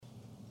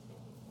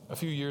A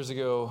few years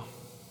ago,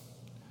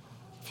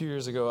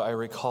 I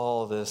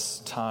recall this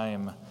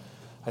time.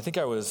 I think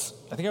I was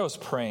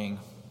praying,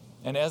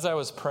 and as I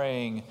was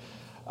praying,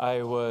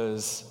 I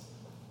was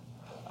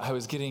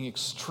getting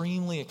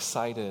extremely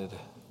excited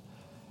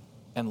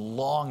and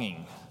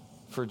longing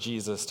for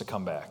Jesus to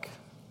come back.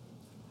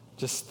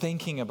 Just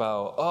thinking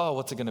about,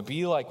 what's it going to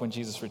be like when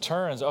Jesus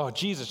returns? Oh,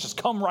 Jesus, just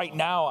come right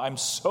now. I'm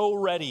so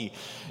ready.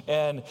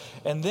 And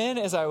then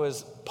as I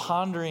was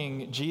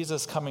pondering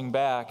Jesus coming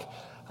back,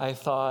 I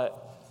thought,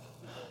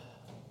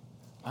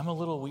 I'm a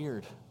little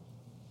weird.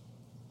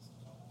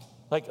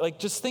 Like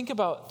just think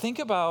about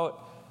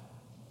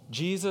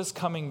Jesus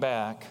coming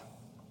back.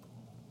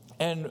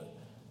 And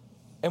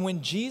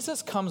when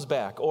Jesus comes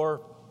back, or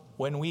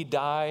when we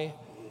die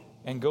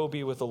and go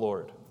be with the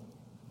Lord,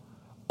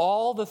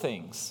 all the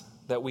things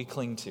that we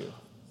cling to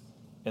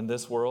in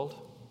this world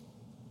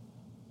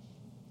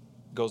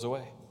goes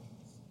away.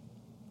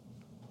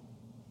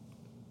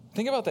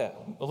 Think about that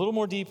a little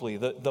more deeply.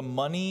 The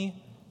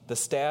money, the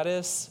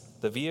status,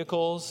 the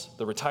vehicles,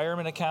 the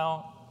retirement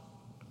account,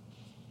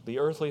 the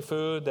earthly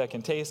food that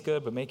can taste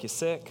good but make you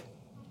sick.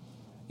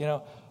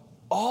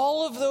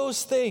 All of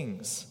those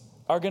things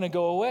are going to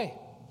go away.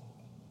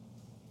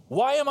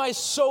 Why am I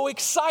so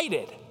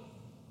excited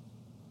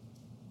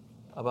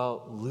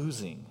about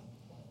losing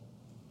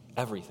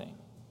everything?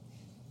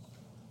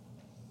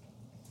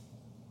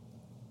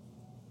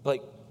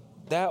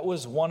 That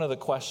was one of the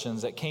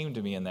questions that came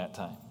to me in that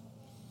time.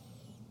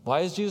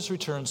 Why is Jesus'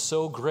 return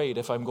so great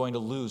if I'm going to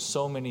lose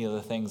so many of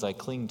the things I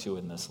cling to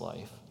in this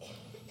life?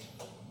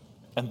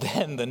 And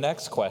then the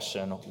next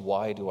question,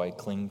 why do I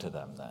cling to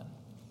them then?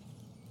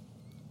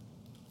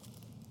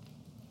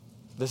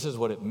 This is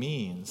what it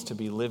means to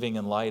be living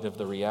in light of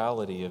the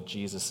reality of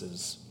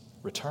Jesus'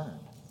 return.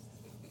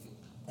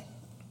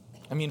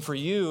 For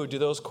you, do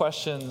those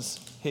questions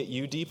hit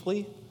you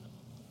deeply?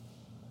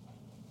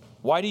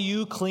 Why do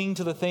you cling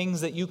to the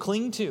things that you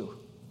cling to?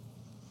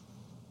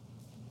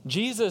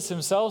 Jesus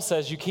himself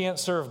says you can't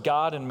serve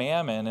God and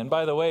mammon. And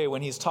by the way,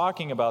 when he's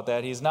talking about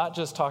that, he's not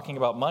just talking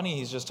about money,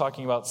 he's just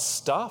talking about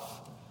stuff.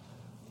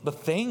 The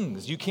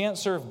things. You can't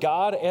serve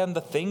God and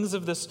the things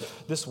of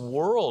this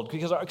world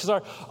because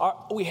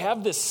we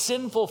have this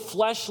sinful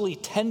fleshly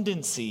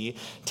tendency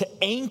to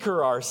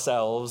anchor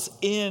ourselves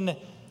in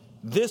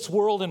this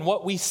world and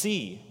what we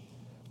see,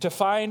 to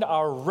find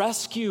our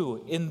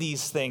rescue in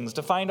these things,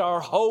 to find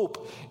our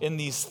hope in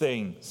these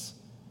things.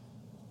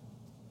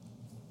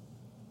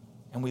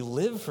 And we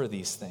live for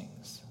these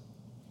things.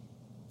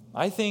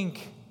 I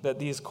think that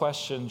these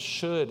questions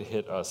should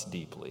hit us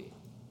deeply.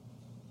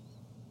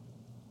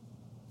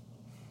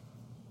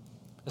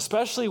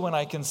 Especially when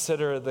I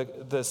consider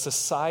the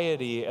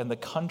society and the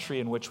country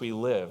in which we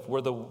live.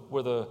 We're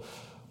the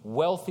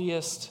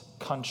wealthiest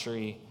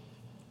country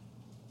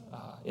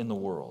in the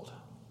world.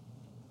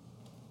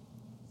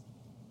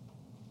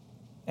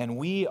 And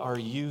we are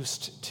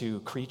used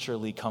to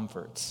creaturely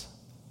comforts,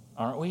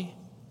 aren't we?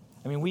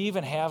 We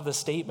even have the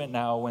statement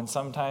now when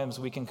sometimes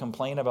we can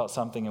complain about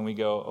something and we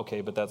go, okay,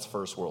 but that's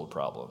first world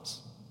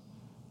problems.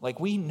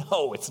 We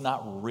know it's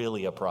not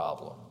really a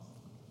problem.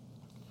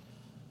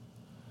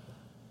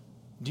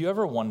 Do you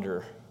ever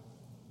wonder,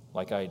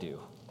 like I do,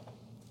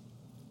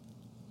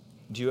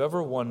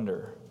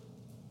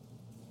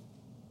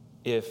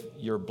 if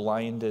you're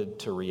blinded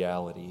to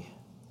reality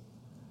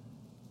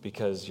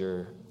because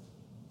you're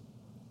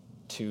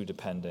too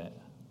dependent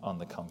on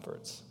the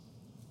comforts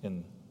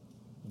in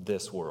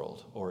this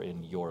world or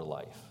in your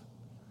life?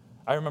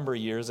 I remember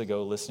years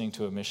ago listening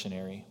to a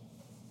missionary,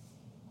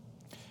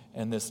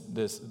 and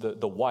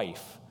the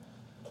wife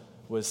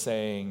was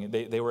saying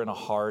they were in a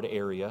hard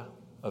area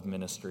of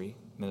ministering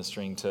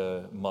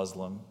to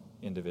Muslim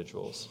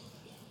individuals.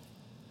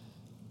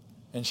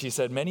 And she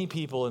said, many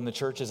people in the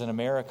churches in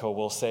America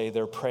will say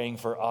they're praying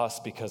for us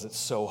because it's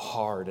so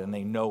hard, and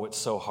they know it's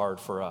so hard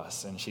for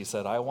us. And she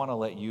said, I want to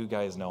let you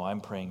guys know I'm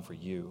praying for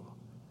you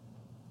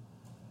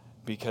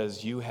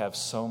because you have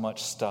so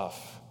much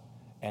stuff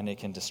and it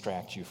can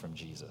distract you from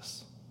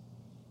Jesus.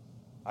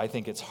 I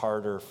think it's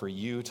harder for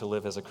you to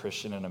live as a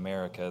Christian in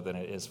America than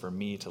it is for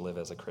me to live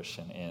as a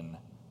Christian in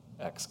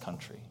X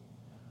country.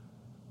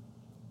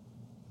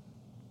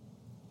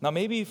 Now,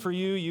 maybe for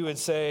you, you would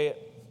say,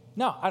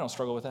 no, I don't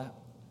struggle with that.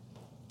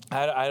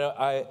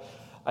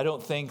 I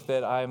don't think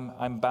that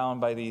I'm bound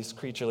by these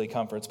creaturely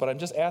comforts, but I'm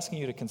just asking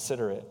you to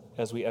consider it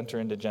as we enter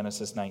into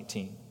Genesis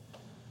 19.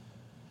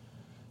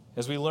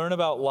 As we learn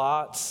about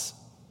Lot's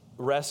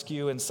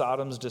rescue and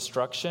Sodom's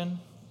destruction,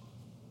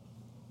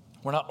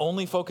 we're not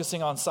only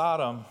focusing on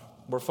Sodom,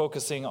 we're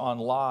focusing on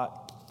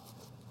Lot.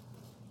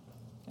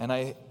 And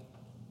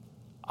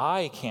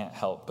I can't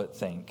help but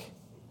think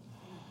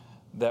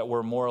that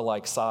we're more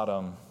like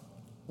Sodom.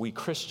 We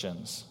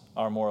Christians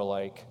are more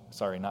like,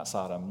 not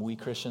Sodom. We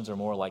Christians are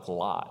more like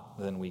Lot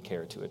than we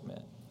care to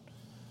admit.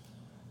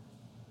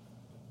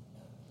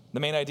 The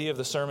main idea of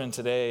the sermon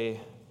today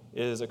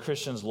is a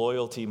Christian's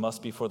loyalty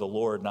must be for the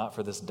Lord, not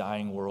for this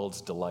dying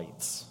world's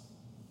delights.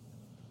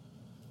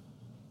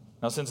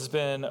 Now, since it's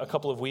been a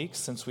couple of weeks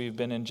since we've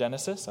been in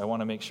Genesis, I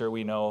want to make sure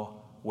we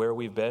know where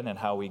we've been and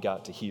how we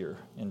got to here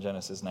in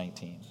Genesis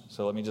 19.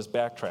 So let me just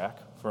backtrack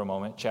for a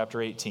moment.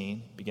 Chapter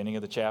 18, beginning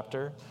of the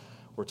chapter,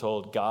 we're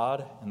told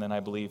God, and then I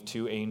believe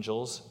 2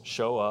 angels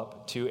show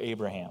up to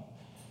Abraham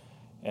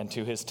and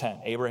to his tent.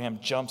 Abraham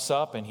jumps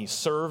up and he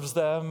serves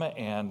them,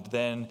 and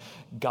then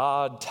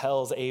God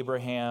tells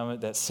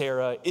Abraham that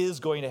Sarah is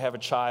going to have a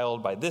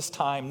child by this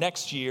time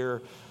next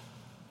year.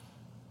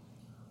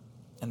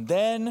 And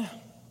then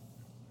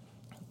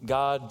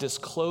God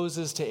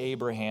discloses to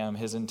Abraham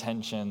his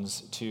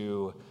intentions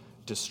to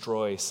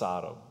destroy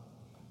Sodom.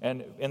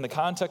 And in the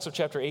context of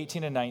chapter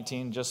 18 and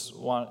 19, just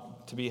want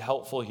to be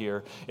helpful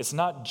here, it's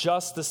not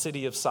just the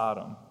city of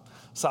Sodom.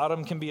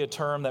 Sodom can be a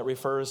term that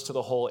refers to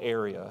the whole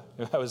area.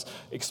 I was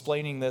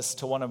explaining this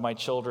to one of my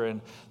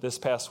children this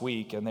past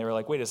week, and they were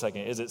like, wait a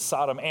second, is it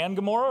Sodom and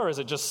Gomorrah, or is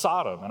it just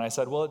Sodom? And I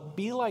said, well, it'd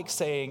be like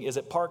saying, is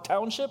it Park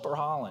Township or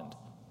Holland?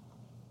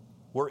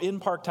 We're in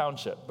Park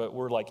Township, but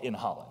we're like in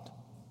Holland.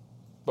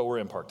 But we're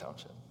in Park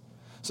Township.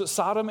 So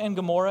Sodom and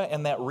Gomorrah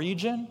and that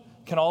region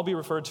can all be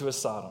referred to as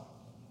Sodom.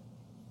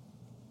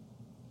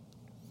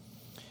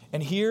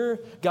 And here,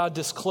 God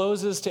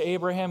discloses to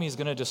Abraham he's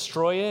going to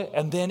destroy it,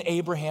 and then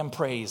Abraham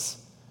prays.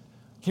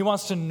 He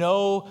wants to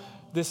know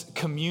this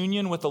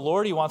communion with the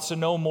Lord. He wants to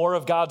know more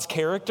of God's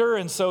character,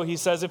 and so he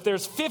says, if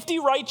there's 50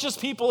 righteous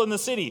people in the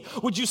city,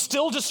 would you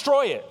still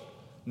destroy it?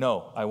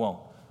 No, I won't.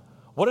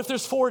 What if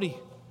there's 40?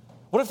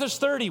 What if there's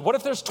 30? What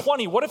if there's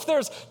 20? What if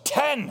there's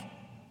 10?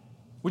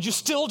 Would you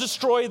still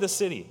destroy the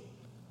city?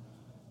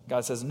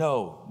 God says,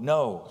 no,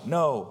 no,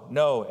 no,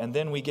 no. And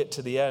then we get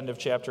to the end of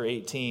chapter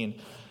 18.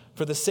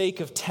 For the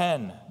sake of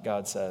 10,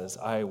 God says,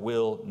 I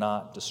will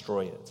not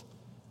destroy it.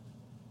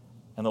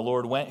 And the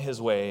Lord went his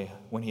way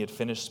when he had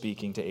finished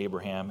speaking to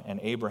Abraham,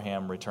 and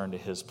Abraham returned to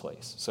his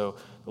place. So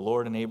the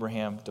Lord and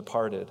Abraham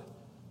departed.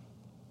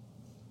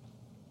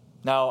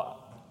 Now,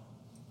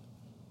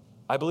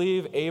 I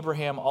believe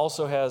Abraham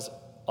also has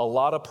a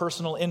lot of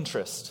personal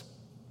interest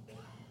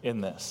in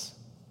this.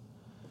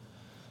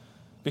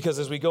 Because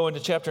as we go into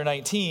chapter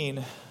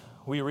 19,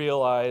 we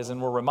realize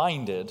and we're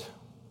reminded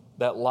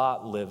that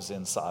Lot lives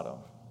in Sodom.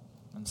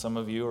 And some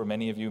of you, or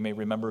many of you, may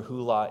remember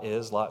who Lot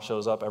is. Lot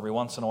shows up every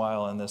once in a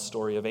while in this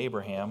story of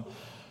Abraham.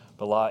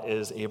 But Lot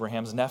is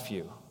Abraham's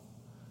nephew.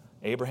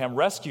 Abraham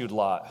rescued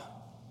Lot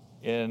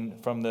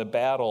from the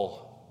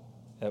battle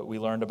that we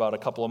learned about a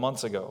couple of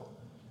months ago.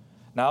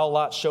 Now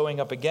Lot's showing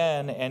up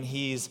again, and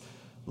he's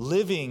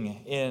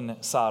living in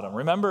Sodom.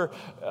 Remember,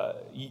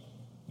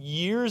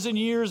 years and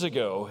years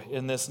ago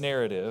in this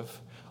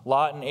narrative,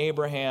 Lot and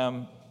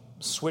Abraham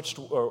switched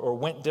or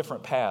went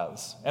different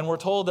paths. And we're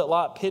told that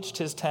Lot pitched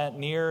his tent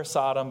near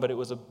Sodom, but it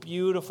was a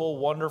beautiful,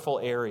 wonderful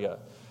area.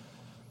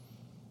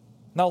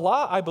 Now,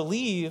 Lot, I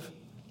believe,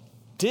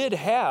 did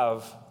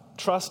have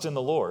trust in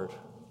the Lord.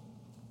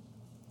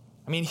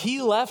 I mean,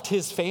 he left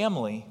his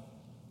family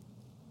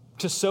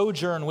to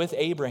sojourn with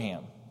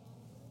Abraham.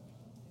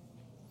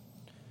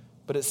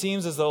 But it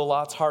seems as though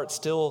Lot's heart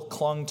still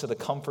clung to the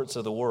comforts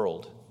of the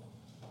world,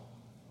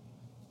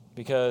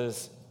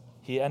 because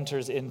he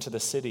enters into the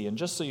city. And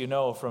just so you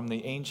know, from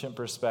the ancient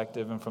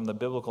perspective and from the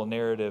biblical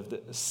narrative,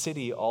 the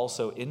city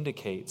also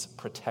indicates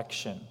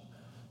protection,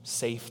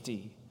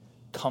 safety,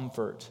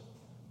 comfort,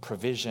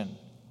 provision.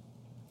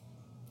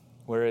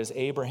 Whereas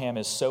Abraham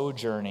is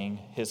sojourning,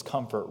 his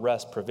comfort,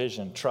 rest,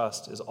 provision,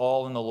 trust is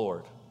all in the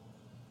Lord.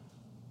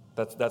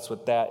 That's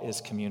what that is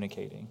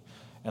communicating.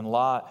 And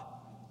Lot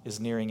is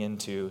nearing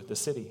into the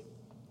city.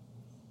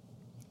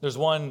 There's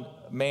one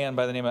man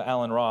by the name of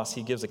Alan Ross.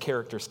 He gives a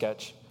character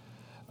sketch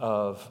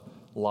of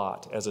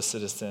Lot as a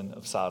citizen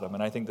of Sodom.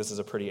 And I think this is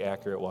a pretty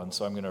accurate one,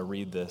 so I'm going to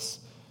read this.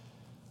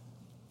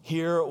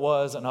 Here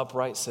was an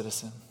upright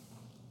citizen,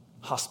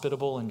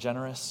 hospitable and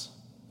generous,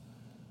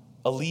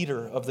 a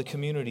leader of the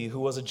community who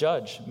was a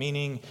judge,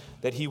 meaning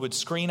that he would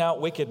screen out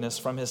wickedness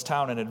from his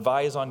town and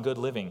advise on good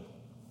living.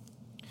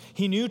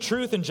 He knew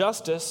truth and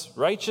justice,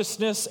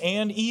 righteousness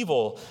and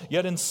evil,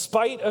 yet in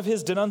spite of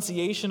his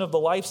denunciation of the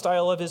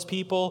lifestyle of his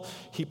people,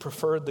 he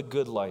preferred the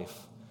good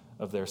life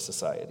of their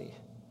society.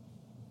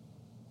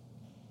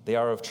 The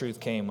hour of truth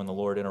came when the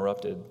Lord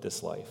interrupted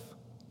this life.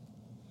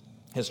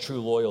 His true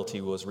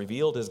loyalty was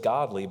revealed as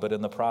godly, but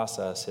in the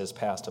process, his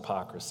past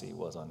hypocrisy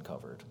was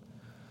uncovered.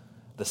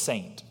 The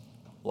saint,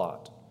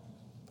 Lot,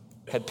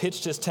 had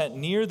pitched his tent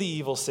near the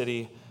evil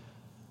city,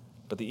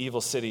 but the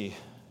evil city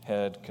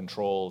had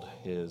controlled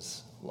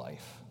his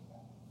life.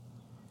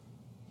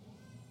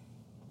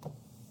 Do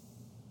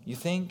you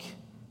think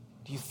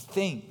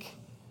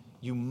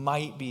you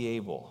might be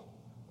able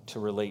to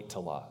relate to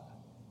Lot?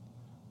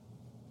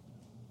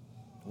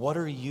 What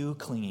are you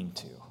clinging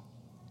to?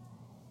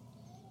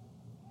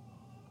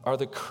 Are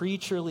the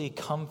creaturely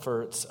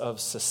comforts of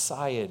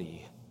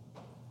society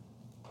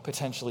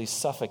potentially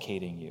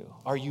suffocating you?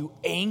 Are you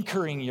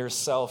anchoring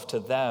yourself to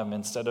them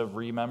instead of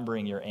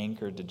remembering you're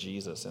anchored to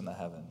Jesus in the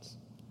heavens?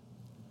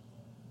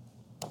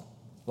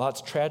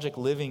 Lot's tragic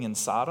living in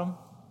Sodom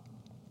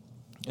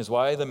is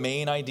why the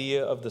main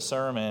idea of the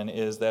sermon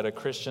is that a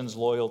Christian's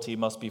loyalty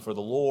must be for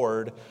the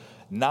Lord,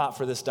 not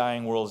for this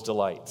dying world's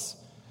delights.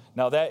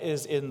 Now that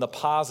is in the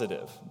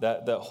positive.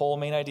 That whole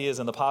main idea is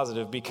in the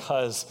positive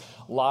because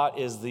Lot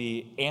is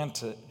the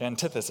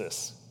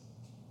antithesis.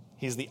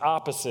 He's the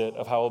opposite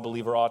of how a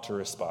believer ought to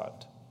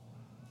respond.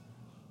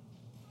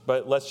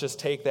 But let's just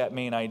take that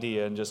main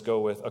idea and just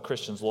go with a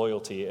Christian's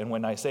loyalty. And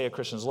when I say a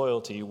Christian's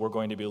loyalty, we're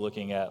going to be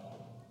looking at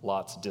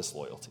Lot's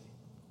disloyalty.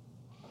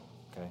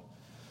 Okay?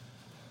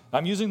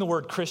 I'm using the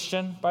word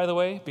Christian, by the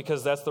way,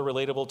 because that's the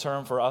relatable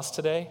term for us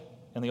today.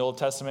 In the Old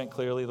Testament,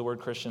 clearly the word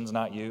Christian's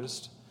not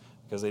used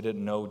because they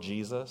didn't know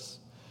Jesus.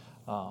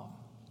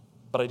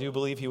 But I do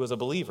believe he was a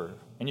believer.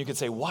 And you could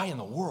say, why in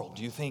the world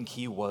do you think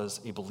he was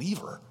a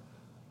believer?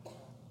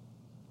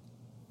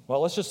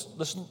 Well,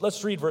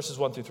 let's read verses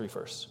 1 through 3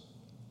 first.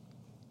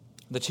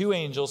 The two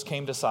angels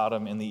came to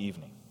Sodom in the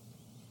evening.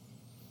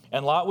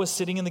 And Lot was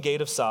sitting in the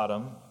gate of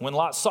Sodom. When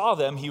Lot saw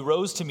them, he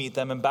rose to meet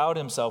them and bowed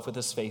himself with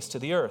his face to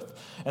the earth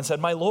and said,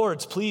 "My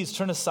lords, please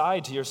turn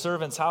aside to your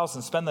servant's house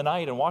and spend the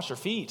night and wash your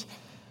feet.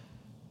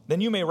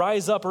 Then you may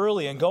rise up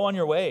early and go on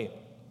your way."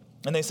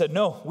 And they said,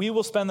 "No, we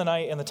will spend the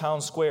night in the town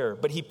square."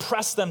 But he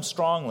pressed them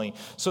strongly.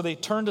 So they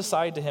turned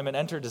aside to him and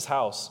entered his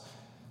house.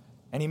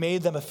 And he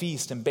made them a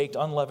feast and baked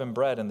unleavened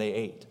bread, and they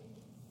ate.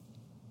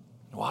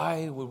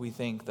 Why would we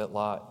think that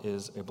Lot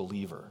is a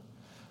believer?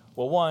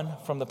 Well, one,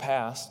 from the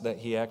past, that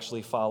he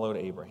actually followed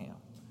Abraham.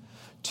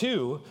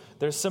 Two,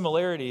 there's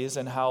similarities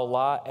in how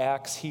Lot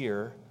acts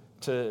here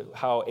to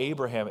how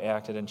Abraham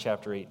acted in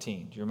chapter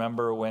 18. Do you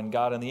remember when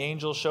God and the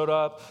angels showed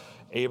up?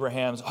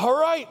 Abraham's, "All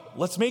right,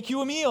 let's make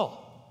you a meal."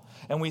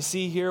 And we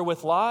see here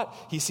with Lot,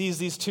 he sees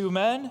these two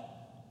men.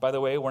 By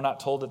the way, we're not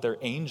told that they're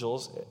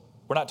angels.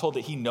 We're not told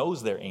that he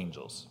knows they're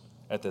angels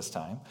at this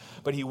time.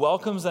 But he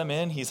welcomes them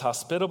in. He's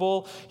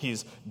hospitable.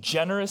 He's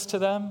generous to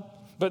them.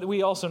 But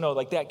we also know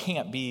that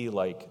can't be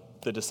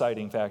the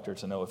deciding factor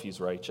to know if he's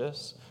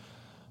righteous.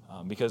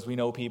 Because we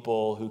know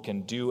people who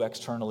can do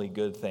externally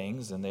good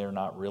things and they're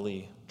not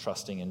really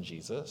trusting in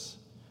Jesus.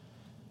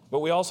 But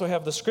we also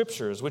have the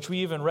scriptures, which we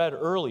even read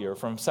earlier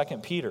from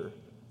 2 Peter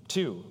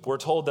 2. We're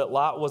told that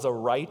Lot was a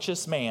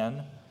righteous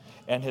man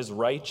and his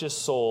righteous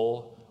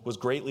soul was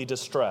greatly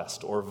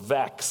distressed or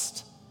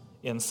vexed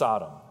in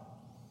Sodom.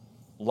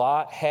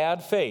 Lot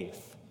had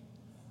faith,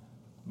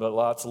 but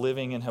Lot's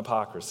living in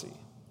hypocrisy.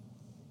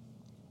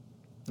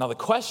 Now the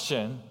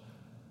question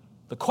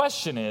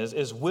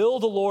is, will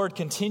the Lord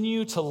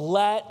continue to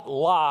let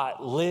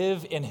Lot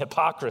live in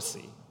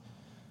hypocrisy?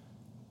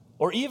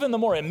 Or even the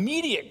more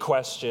immediate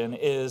question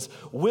is,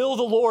 will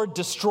the Lord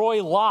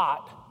destroy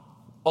Lot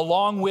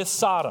along with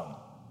Sodom?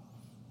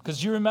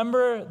 Because you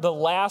remember the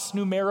last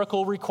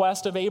numerical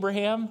request of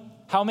Abraham?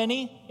 How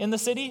many in the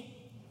city?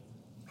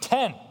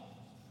 10.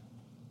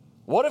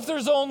 What if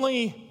there's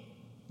only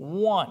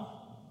one?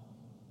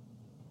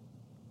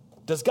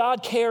 Does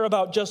God care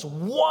about just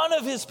one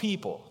of his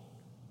people?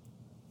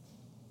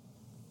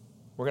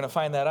 We're going to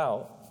find that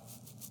out,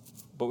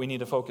 but we need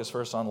to focus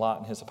first on Lot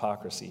and his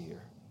hypocrisy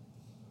here.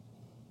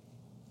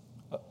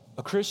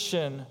 A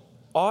Christian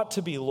ought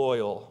to be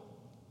loyal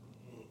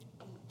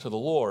to the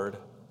Lord,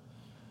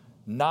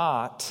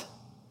 not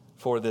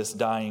for this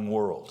dying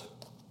world.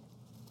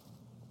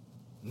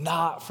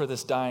 Not for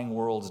this dying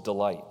world's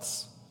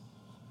delights.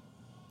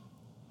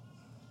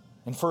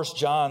 In 1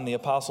 John, the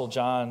Apostle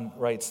John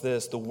writes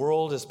this: "The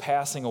world is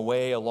passing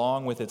away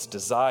along with its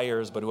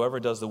desires, but whoever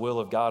does the will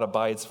of God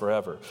abides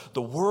forever."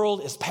 The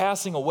world is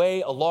passing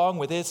away along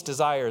with its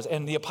desires.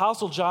 And the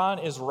Apostle John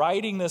is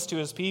writing this to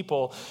his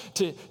people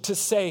to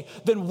say,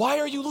 then why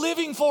are you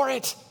living for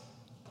it?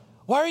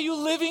 Why are you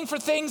living for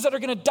things that are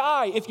going to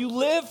die? If you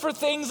live for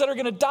things that are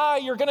going to die,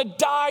 you're going to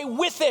die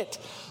with it.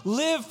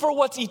 Live for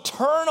what's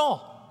eternal,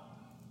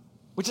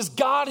 which is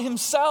God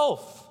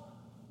himself.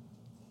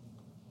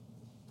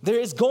 There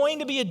is going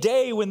to be a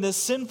day when this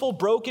sinful,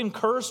 broken,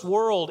 cursed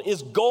world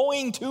is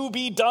going to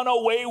be done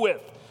away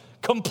with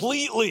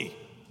completely.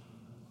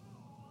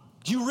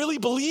 Do you really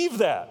believe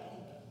that?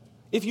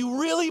 If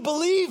you really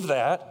believe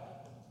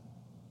that,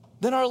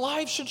 then our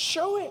lives should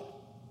show it.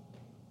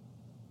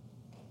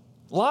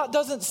 Lot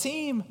doesn't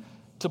seem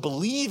to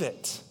believe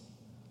it.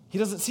 He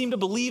doesn't seem to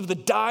believe the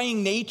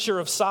dying nature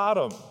of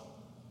Sodom.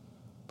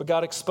 But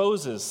God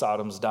exposes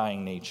Sodom's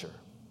dying nature.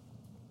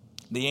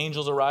 The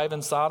angels arrive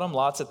in Sodom.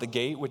 Lot's at the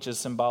gate, which is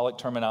symbolic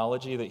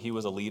terminology that he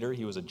was a leader.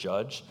 He was a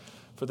judge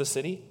for the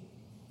city.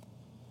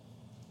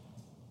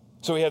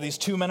 So we have these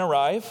two men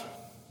arrive.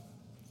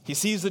 He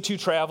sees the two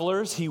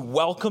travelers. He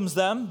welcomes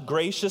them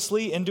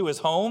graciously into his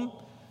home.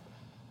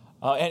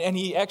 And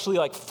he actually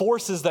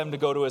forces them to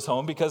go to his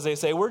home because they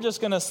say, "We're just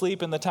going to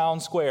sleep in the town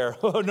square."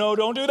 "Oh, no,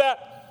 don't do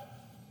that."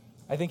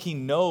 I think he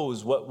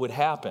knows what would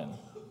happen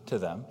to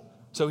them.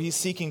 So he's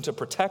seeking to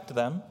protect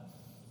them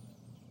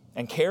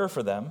and care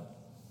for them.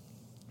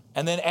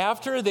 And then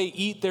after they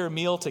eat their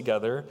meal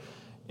together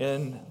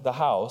in the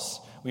house,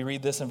 we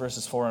read this in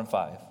verses 4 and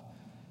 5.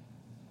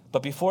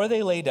 "But before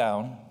they lay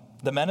down,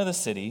 the men of the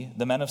city,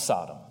 the men of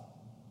Sodom,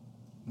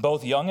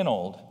 both young and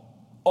old,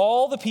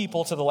 all the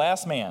people to the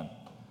last man,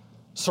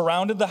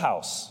 surrounded the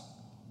house,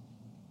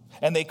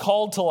 and they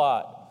called to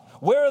Lot,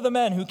 "Where are the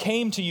men who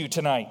came to you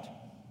tonight?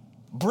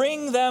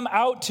 Bring them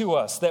out to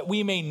us that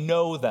we may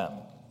know them."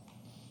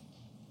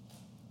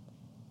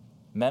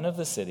 Men of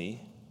the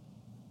city,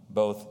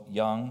 both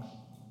young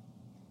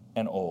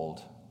and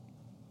old,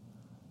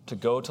 to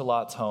go to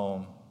Lot's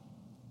home,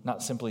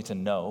 not simply to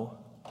know,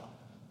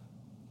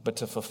 but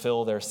to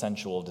fulfill their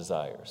sensual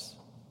desires.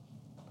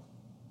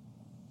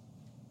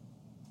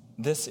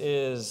 This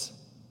is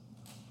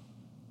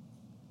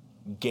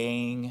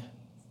gang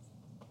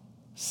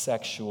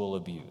sexual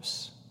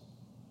abuse.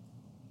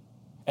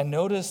 And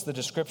notice the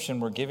description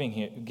we're given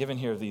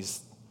here of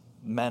these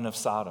men of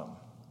Sodom,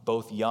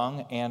 both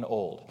young and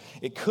old.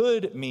 It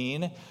could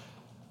mean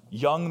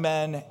young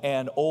men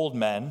and old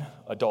men,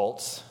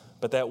 adults,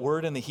 but that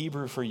word in the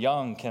Hebrew for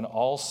young can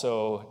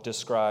also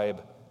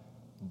describe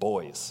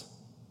boys.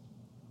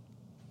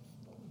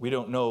 We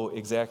don't know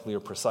exactly or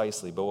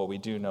precisely, but what we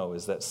do know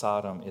is that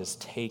Sodom is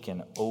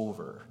taken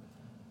over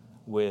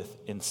with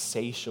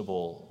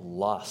insatiable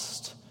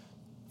lust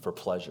for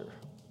pleasure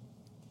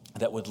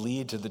that would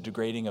lead to the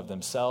degrading of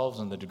themselves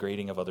and the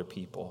degrading of other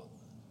people.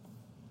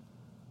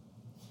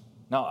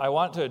 Now, I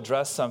want to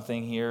address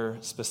something here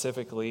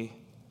specifically.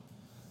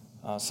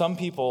 Some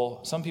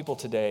people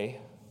today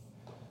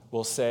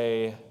will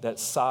say that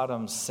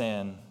Sodom's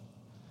sin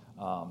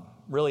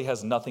really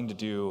has nothing to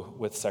do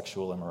with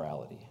sexual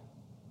immorality.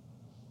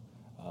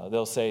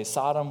 They'll say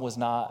Sodom was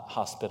not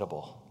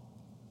hospitable.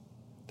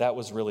 That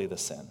was really the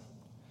sin.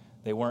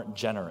 They weren't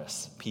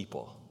generous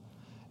people.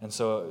 And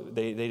so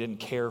they didn't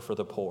care for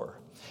the poor.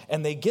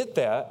 And they get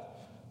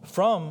that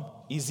from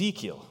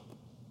Ezekiel.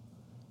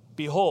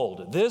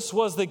 "Behold, this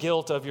was the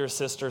guilt of your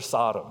sister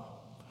Sodom.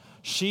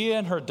 She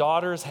and her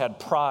daughters had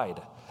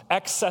pride,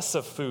 excess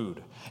of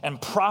food, and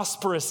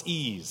prosperous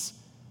ease,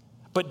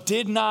 but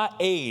did not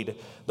aid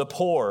the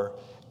poor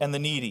and the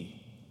needy."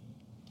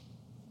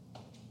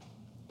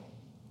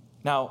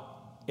 Now,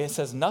 it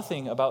says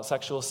nothing about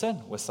sexual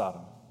sin with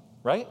Sodom,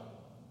 right?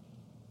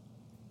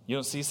 You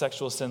don't see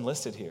sexual sin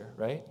listed here,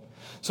 right?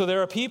 So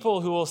there are people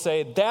who will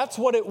say, that's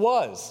what it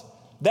was.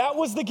 That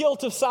was the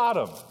guilt of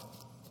Sodom.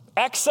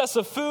 Excess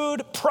of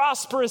food,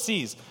 prosperous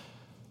ease.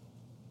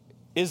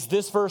 Is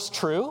this verse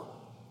true?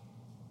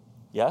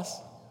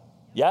 Yes?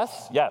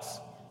 Yes? Yes.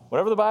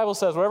 Whatever the Bible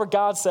says, whatever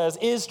God says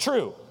is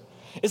true.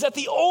 Is that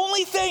the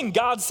only thing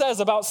God says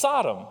about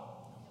Sodom?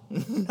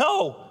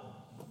 No.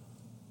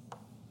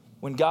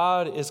 When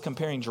God is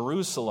comparing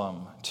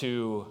Jerusalem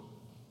to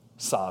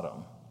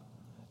Sodom,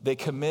 they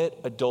commit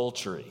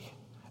adultery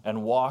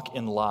and walk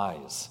in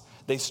lies.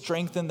 They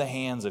strengthen the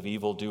hands of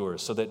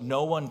evildoers so that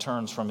no one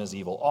turns from his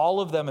evil. All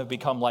of them have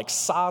become like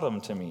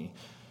Sodom to me,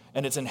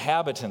 and its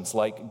inhabitants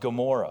like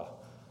Gomorrah.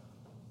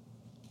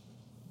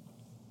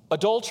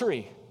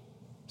 Adultery,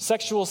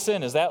 sexual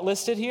sin, is that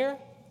listed here?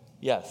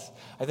 Yes.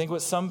 I think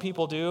what some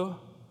people do,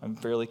 I'm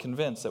fairly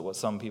convinced that what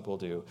some people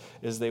do,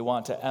 is they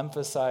want to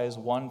emphasize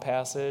one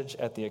passage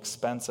at the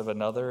expense of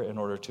another in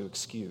order to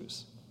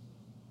excuse.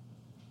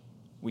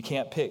 We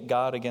can't pit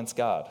God against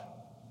God.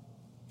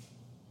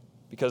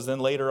 Because then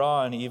later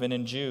on, even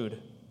in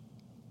Jude,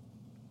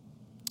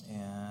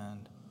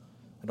 and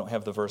I don't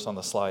have the verse on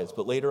the slides,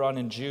 but later on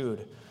in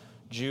Jude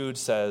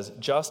says,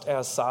 "Just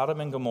as Sodom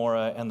and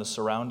Gomorrah and the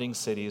surrounding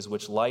cities,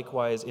 which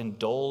likewise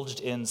indulged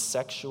in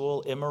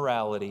sexual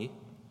immorality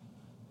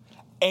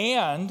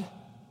and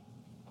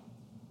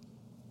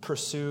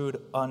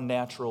pursued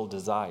unnatural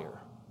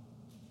desire."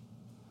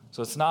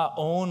 So it's not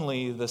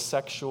only the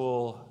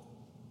sexual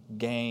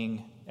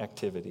gang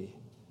activity,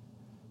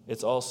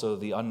 it's also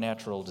the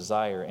unnatural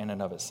desire in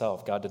and of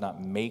itself. God did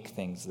not make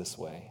things this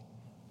way.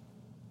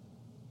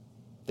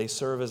 They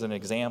serve as an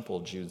example,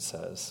 Jude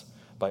says,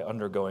 by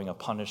undergoing a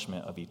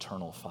punishment of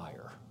eternal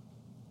fire.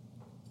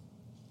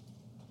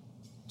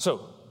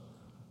 So,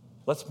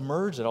 let's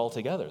merge it all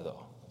together,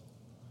 though.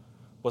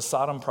 Was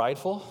Sodom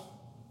prideful?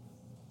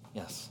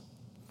 Yes.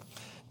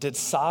 Did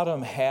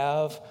Sodom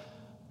have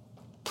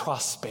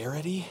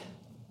prosperity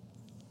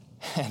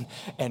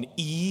and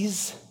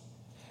ease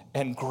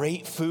and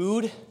great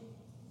food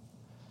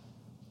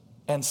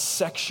and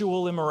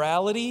sexual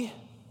immorality?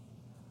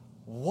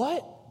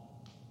 What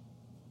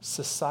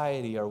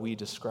society are we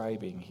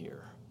describing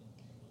here?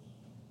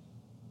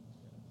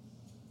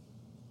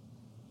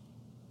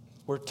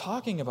 We're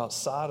talking about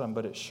Sodom,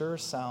 but it sure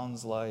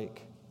sounds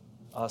like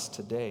us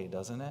today,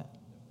 doesn't it?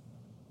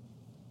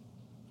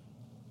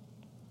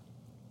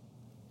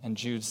 And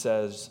Jude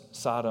says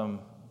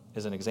Sodom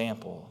is an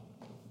example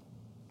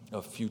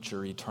of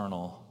future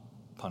eternal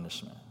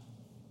punishment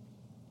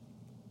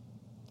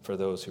for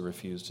those who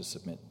refuse to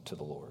submit to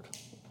the Lord.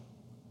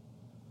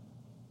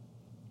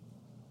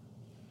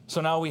 So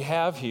now we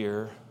have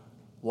here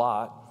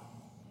Lot.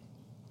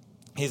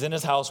 He's in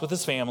his house with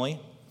his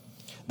family.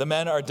 The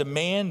men are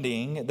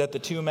demanding that the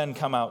two men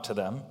come out to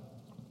them.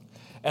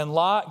 And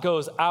Lot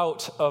goes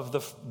out of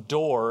the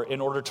door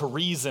in order to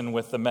reason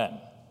with the men.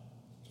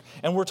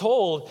 And we're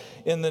told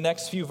in the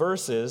next few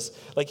verses,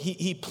 like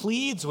he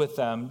pleads with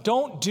them,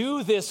 don't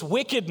do this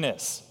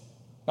wickedness.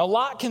 Now,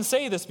 Lot can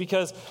say this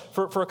because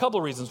for a couple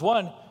of reasons.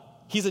 One,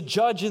 he's a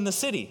judge in the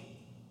city.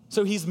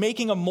 So he's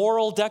making a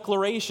moral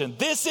declaration.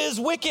 This is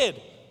wicked.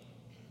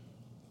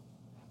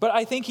 But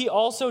I think he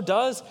also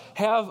does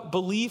have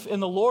belief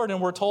in the Lord,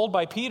 and we're told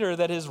by Peter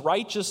that his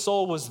righteous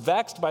soul was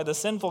vexed by the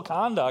sinful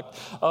conduct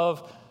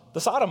of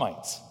the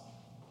Sodomites.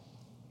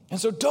 And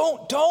so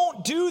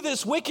don't do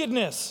this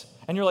wickedness.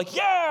 And you're like,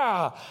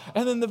 yeah.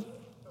 And then the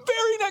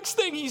very next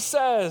thing he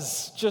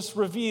says just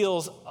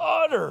reveals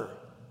utter,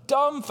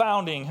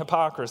 dumbfounding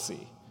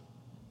hypocrisy.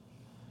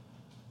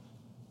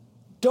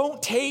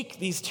 Don't take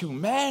these two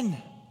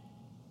men.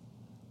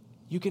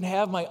 You can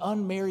have my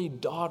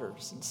unmarried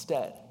daughters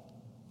instead.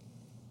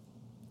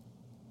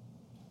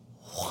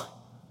 What?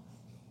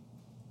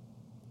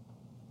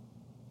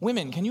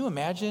 Women, can you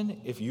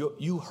imagine if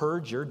you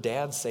heard your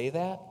dad say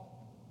that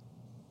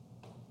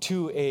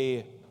to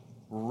a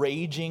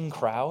raging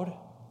crowd?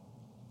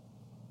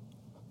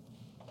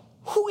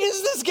 Who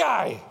is this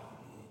guy?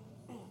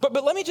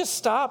 But let me just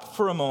stop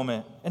for a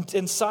moment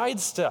and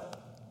sidestep.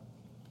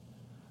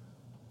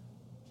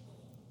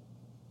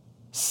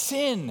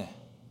 Sin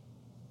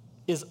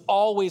is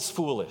always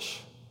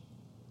foolish.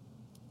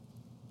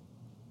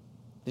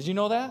 Did you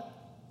know that?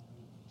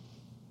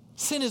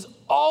 Sin is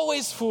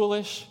always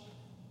foolish,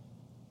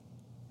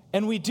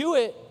 and we do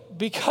it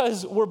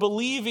because we're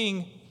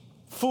believing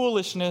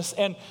foolishness,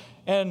 and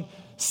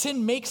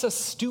sin makes us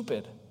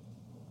stupid.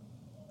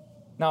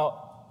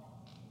 Now,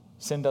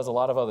 sin does a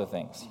lot of other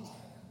things,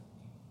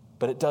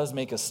 but it does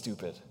make us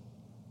stupid.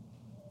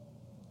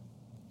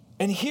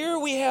 And here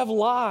we have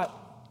Lot,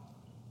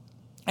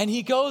 and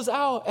he goes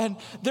out, and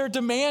they're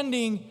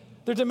demanding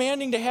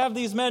to have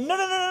these men.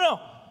 No.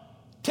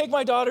 Take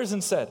my daughters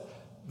instead.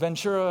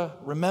 Ventura,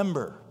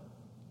 remember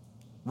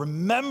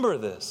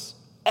this.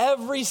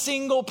 Every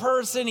single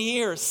person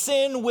here,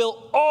 sin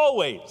will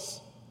always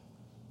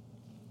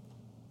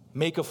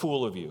make a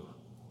fool of you.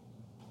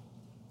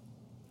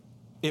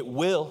 It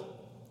will.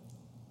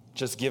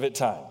 Just give it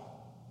time.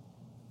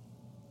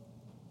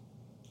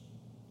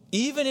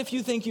 Even if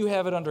you think you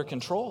have it under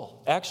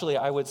control, actually,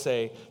 I would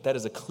say that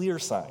is a clear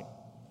sign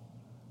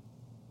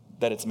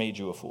that it's made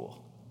you a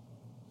fool.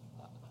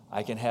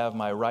 I can have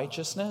my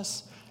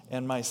righteousness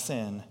and my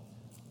sin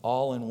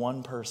all in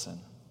one person.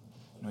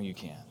 No, you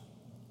can't.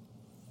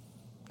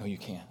 No, you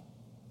can't.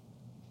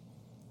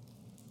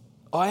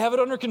 Oh, I have it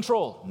under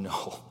control.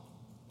 No.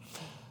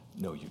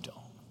 No, you don't.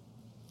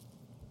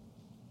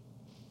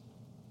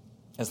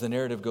 As the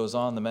narrative goes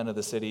on, the men of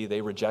the city,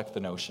 they reject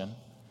the notion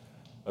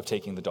of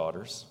taking the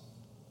daughters,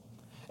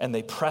 and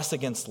they press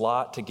against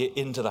Lot to get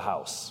into the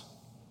house.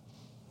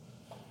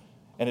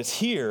 And it's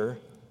here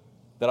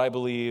that I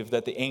believe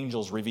that the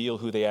angels reveal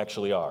who they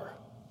actually are.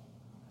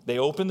 They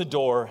open the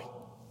door,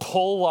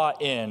 pull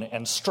Lot in,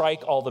 and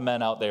strike all the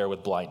men out there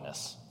with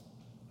blindness.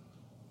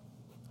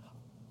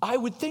 I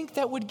would think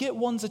that would get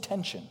one's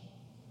attention,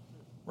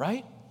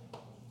 right?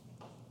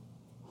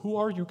 Who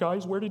are you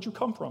guys? Where did you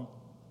come from?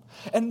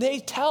 And they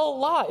tell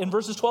Lot in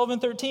verses 12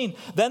 and 13,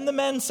 then the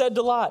men said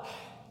to Lot,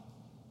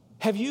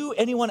 have you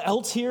anyone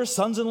else here,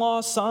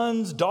 sons-in-law,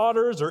 sons,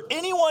 daughters, or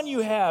anyone you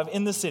have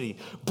in the city?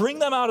 Bring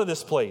them out of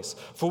this place,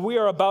 for we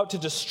are about to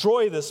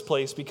destroy this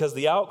place because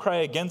the outcry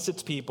against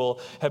its people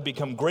have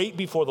become great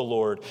before the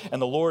Lord,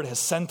 and the Lord has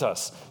sent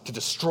us to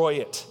destroy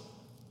it.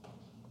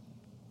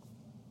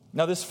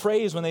 Now this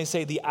phrase, when they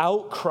say the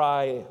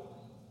outcry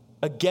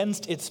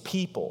against its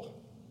people,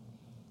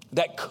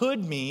 that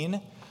could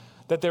mean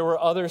that there were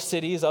other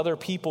cities, other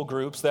people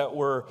groups that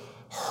were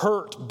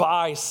hurt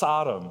by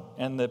Sodom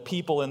and the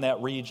people in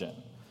that region.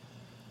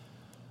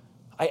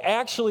 I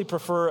actually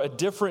prefer a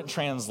different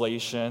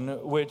translation,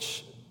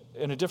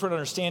 and a different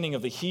understanding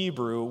of the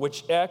Hebrew,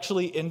 which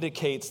actually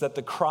indicates that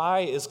the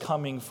cry is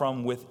coming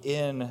from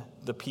within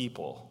the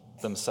people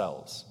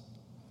themselves.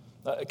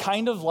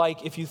 Kind of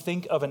like if you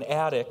think of an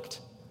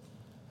addict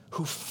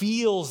who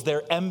feels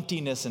their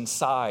emptiness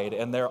inside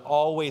and they're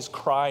always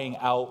crying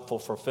out for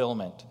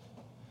fulfillment.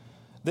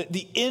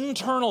 The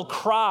internal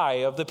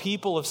cry of the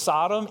people of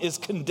Sodom is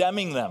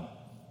condemning them.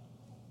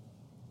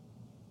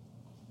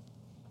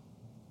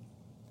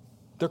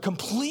 They're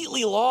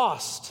completely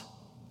lost.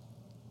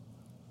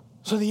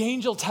 So the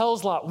angel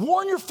tells Lot,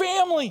 warn your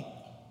family.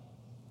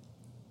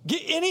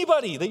 Get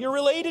anybody that you're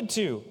related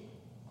to.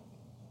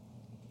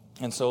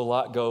 And so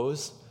Lot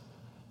goes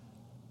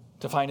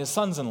to find his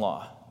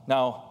sons-in-law.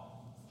 Now,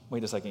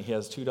 wait a second, he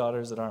has two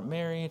daughters that aren't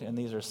married, and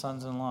these are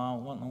sons-in-law.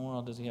 What in the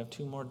world? Does he have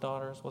two more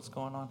daughters? What's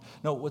going on?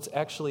 No, what's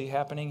actually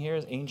happening here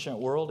is ancient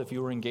world. If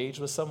you were engaged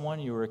with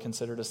someone, you were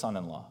considered a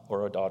son-in-law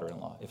or a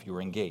daughter-in-law if you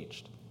were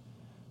engaged.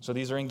 So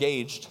these are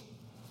engaged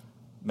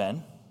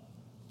men.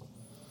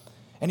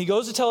 And he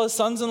goes to tell his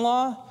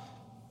sons-in-law,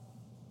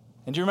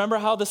 and do you remember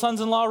how the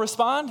sons-in-law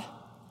respond?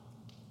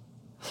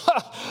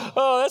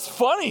 Oh, that's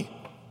funny.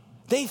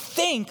 They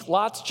think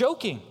Lot's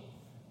joking.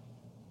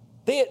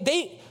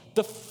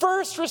 The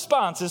first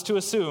response is to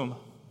assume,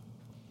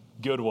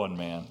 good one,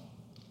 man.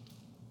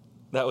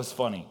 That was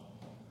funny.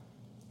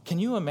 Can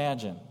you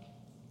imagine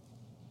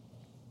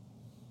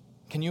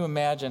Can you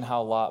imagine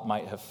how Lot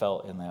might have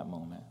felt in that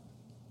moment?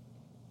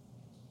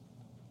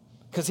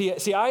 Because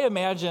I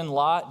imagine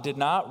Lot did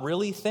not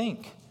really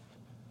think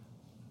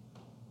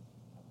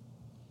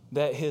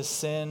that his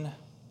sin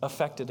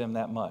affected him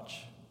that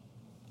much.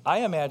 I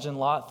imagine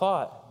Lot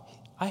thought,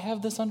 I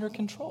have this under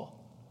control.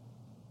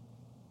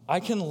 I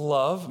can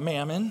love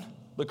mammon,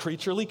 the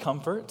creaturely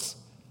comforts,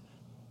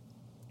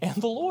 and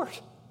the Lord.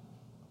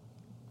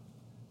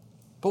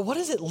 But what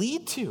does it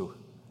lead to?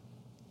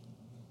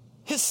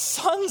 His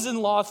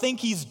sons-in-law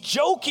think he's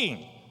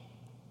joking.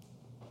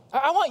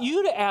 I want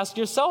you to ask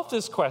yourself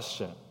this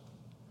question.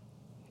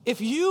 If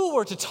you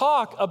were to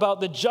talk about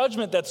the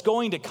judgment that's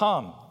going to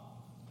come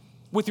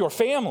with your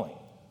family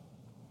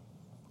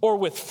or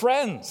with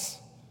friends,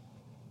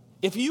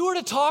 if you were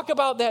to talk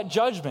about that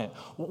judgment,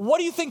 what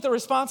do you think the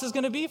response is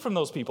going to be from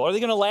those people? Are they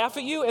going to laugh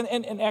at you?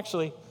 And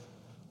actually,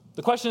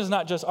 the question is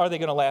not just, are they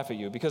going to laugh at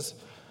you? Because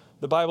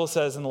the Bible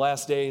says in the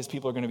last days,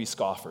 people are going to be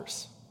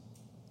scoffers.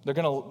 They're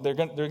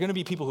going to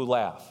be people who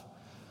laugh.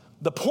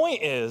 The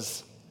point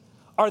is,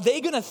 are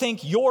they going to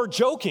think you're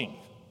joking?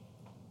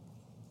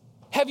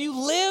 Have you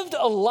lived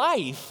a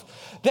life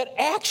that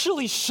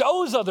actually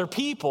shows other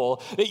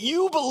people that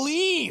you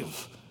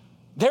believe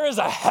there is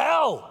a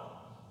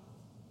hell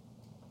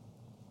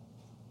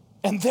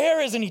and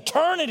there is an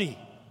eternity?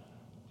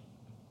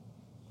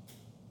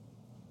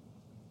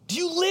 Do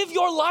you live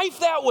your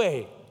life that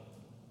way?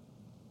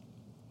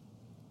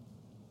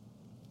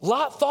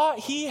 Lot thought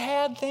he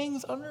had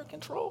things under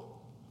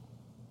control.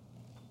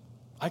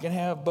 I can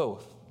have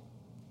both.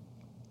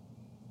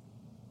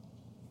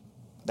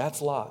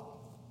 That's Lot.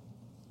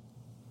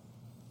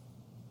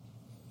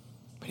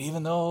 But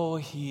even though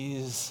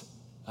he's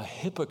a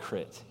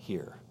hypocrite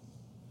here,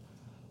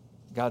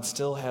 God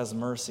still has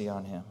mercy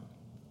on him.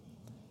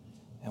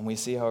 And we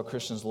see how a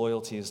Christian's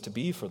loyalty is to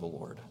be for the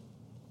Lord.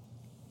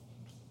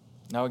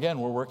 Now again,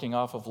 we're working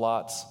off of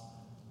Lot's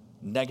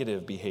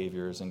negative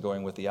behaviors and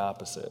going with the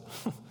opposite.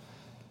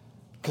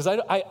 Because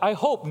I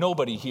hope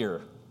nobody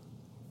here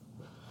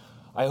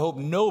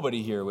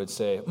would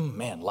say,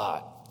 man,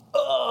 Lot,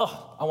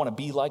 I want to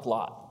be like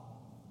Lot.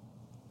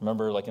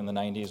 Remember like in the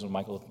 90s when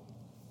Michael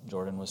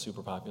Jordan was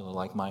super popular,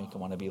 like Mike, I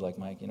want to be like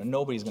Mike.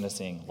 Nobody's going to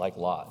sing like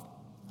Lot.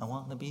 I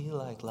want to be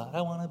like Lot,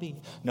 I want to be.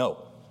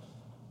 No.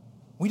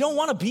 We don't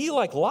want to be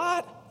like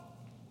Lot.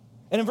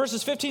 And in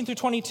verses 15 through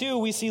 22,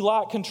 we see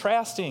Lot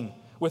contrasting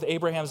with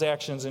Abraham's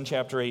actions in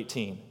chapter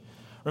 18.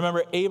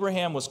 Remember,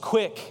 Abraham was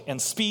quick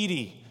and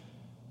speedy,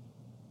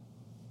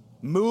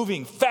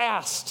 moving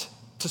fast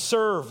to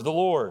serve the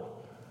Lord.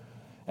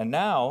 And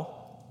now,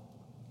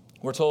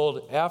 we're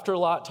told after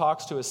Lot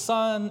talks to his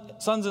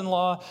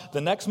sons-in-law,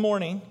 the next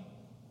morning,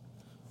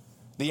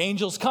 the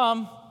angels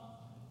come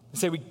and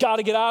say, we got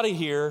to get out of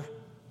here.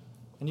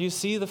 And you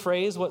see the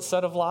phrase, what's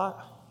said of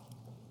Lot?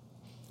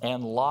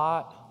 And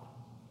Lot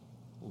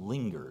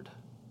lingered.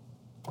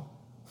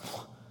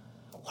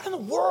 What in the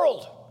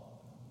world?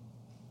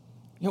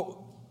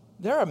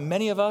 There are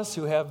many of us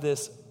who have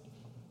this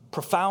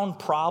profound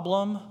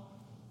problem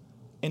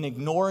in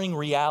ignoring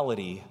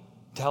reality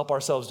to help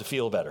ourselves to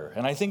feel better.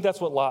 And I think that's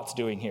what Lot's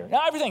doing here.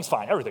 Now, everything's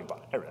fine. Everything.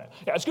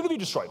 Yeah, it's going to be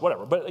destroyed,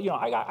 whatever. But,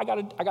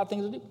 I got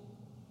things to do.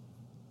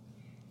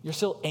 You're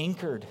still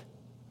anchored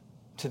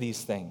to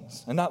these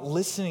things and not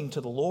listening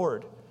to the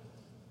Lord.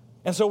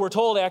 And so we're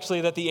told,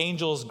 actually, that the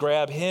angels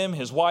grab him,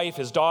 his wife,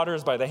 his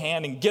daughters by the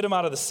hand and get him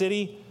out of the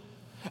city.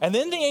 And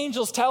then the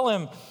angels tell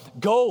him,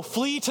 go,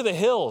 flee to the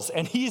hills.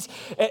 And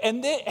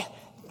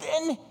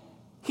then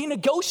he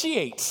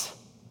negotiates.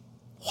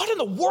 What in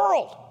the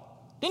world?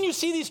 Didn't you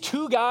see these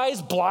two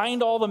guys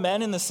blind all the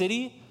men in the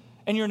city?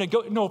 And you're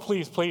no,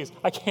 please,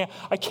 I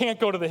can't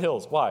go to the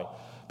hills. Why?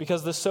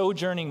 Because the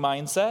sojourning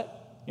mindset,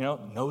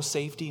 no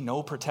safety,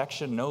 no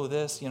protection, no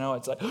this,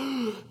 it's like,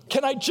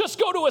 can I just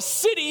go to a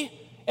city?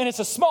 And it's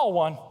a small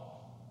one.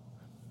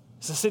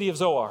 It's the city of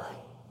Zoar.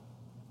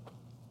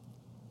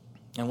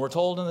 And we're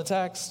told in the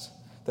text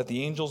that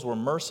the angels were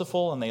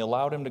merciful and they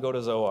allowed him to go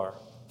to Zoar.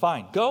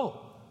 Fine,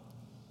 go.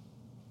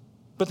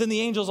 But then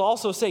the angels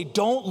also say,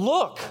 don't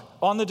look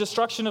on the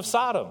destruction of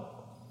Sodom.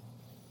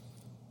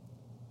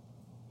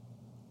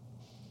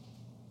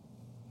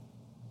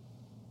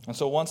 And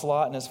so once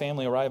Lot and his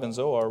family arrive in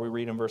Zoar, we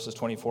read in verses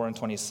 24 and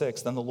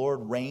 26, then the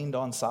Lord rained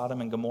on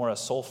Sodom and Gomorrah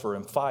sulfur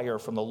and fire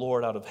from the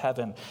Lord out of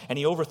heaven, and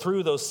he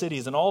overthrew those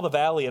cities and all the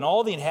valley and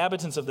all the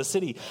inhabitants of the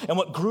city and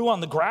what grew on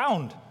the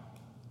ground.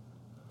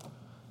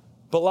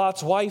 But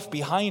Lot's wife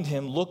behind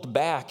him looked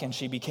back, and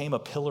she became a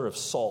pillar of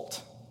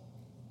salt.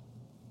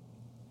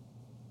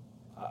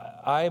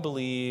 I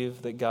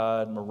believe that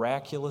God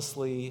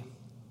miraculously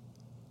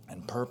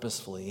and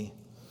purposefully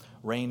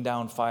rained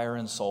down fire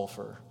and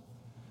sulfur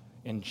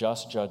in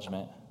just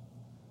judgment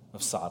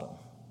of Sodom.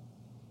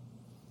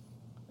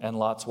 And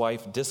Lot's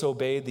wife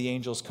disobeyed the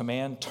angel's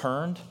command,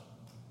 turned,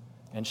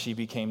 and she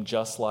became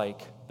just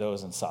like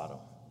those in Sodom.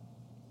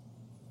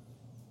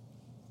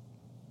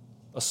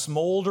 A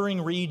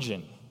smoldering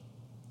region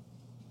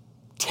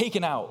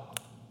taken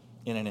out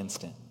in an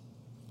instant.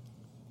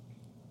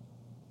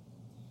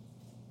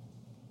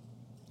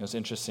 It was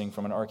interesting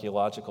from an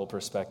archaeological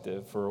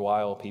perspective. For a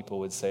while, people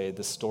would say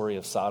the story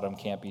of Sodom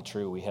can't be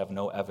true. We have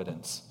no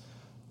evidence.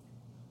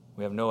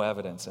 We have no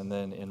evidence. And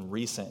then in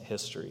recent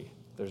history,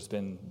 there's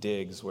been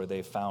digs where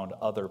they found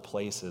other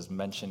places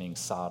mentioning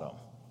Sodom.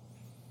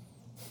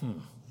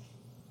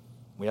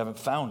 We haven't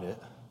found it,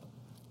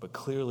 but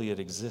clearly it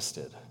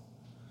existed.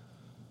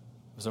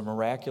 It was a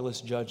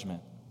miraculous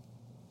judgment.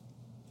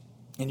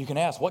 And you can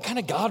ask, what kind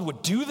of God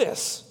would do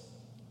this?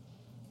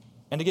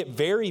 And to get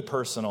very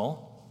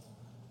personal,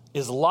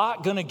 is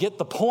Lot going to get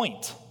the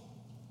point?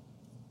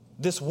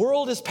 This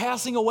world is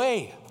passing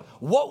away.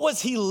 What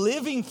was he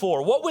living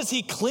for? What was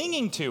he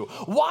clinging to?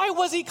 Why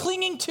was he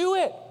clinging to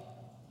it?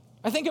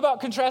 I think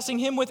about contrasting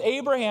him with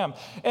Abraham.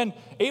 And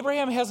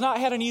Abraham has not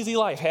had an easy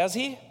life, has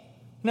he?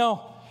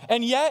 No.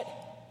 And yet,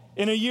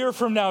 in a year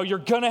from now, you're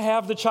going to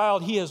have the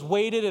child. He has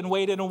waited and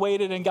waited and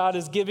waited, and God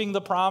is giving the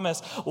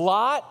promise.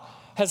 Lot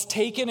has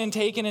taken and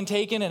taken and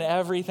taken, and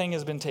everything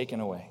has been taken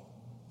away.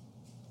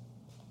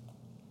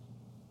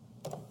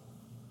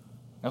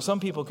 Now,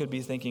 some people could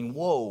be thinking,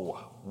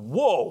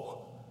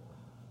 whoa.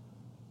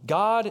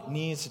 God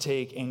needs to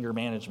take anger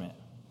management.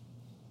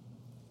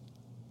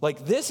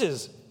 Like, this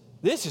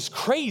is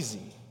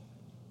crazy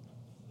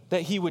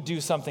that he would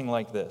do something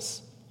like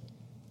this.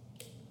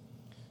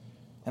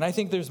 And I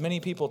think there's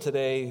many people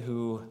today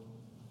who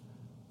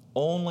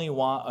only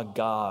want a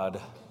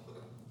God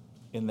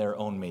in their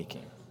own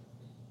making.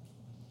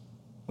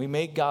 We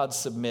make God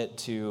submit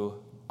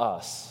to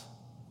us.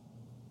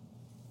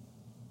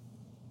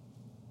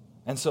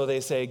 And so they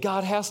say,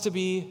 God has to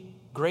be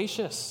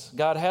gracious.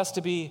 God has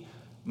to be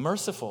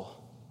merciful.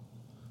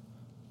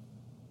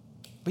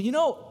 But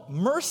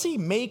mercy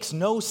makes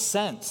no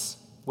sense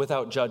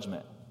without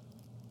judgment.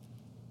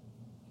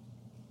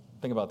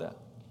 Think about that.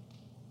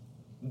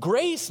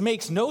 Grace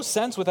makes no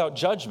sense without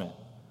judgment.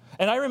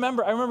 And I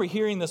remember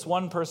hearing this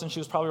one person, she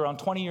was probably around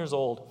 20 years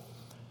old.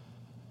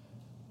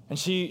 And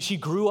she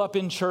grew up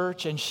in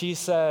church, and she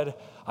said,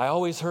 I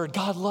always heard,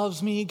 God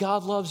loves me,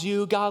 God loves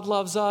you, God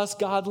loves us,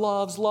 God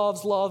loves.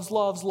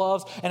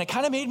 And it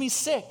kind of made me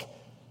sick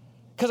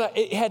because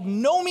it had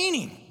no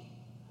meaning.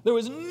 There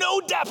was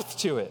no depth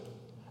to it.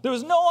 There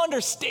was no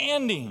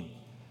understanding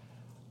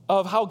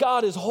of how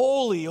God is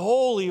holy,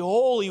 holy,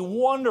 holy,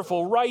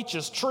 wonderful,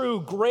 righteous,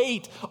 true,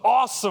 great,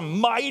 awesome,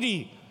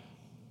 mighty.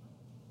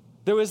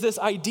 There was this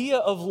idea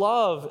of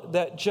love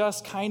that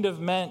just kind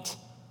of meant,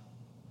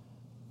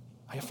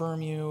 I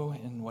affirm you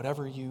in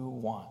whatever you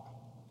want.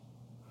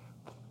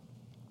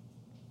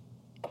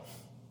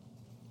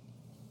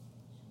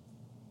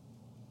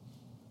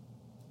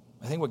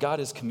 I think what God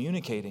is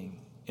communicating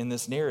in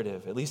this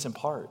narrative, at least in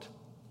part,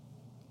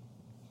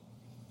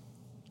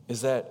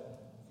 is that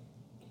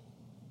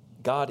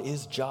God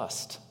is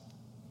just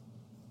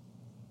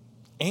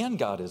and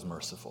God is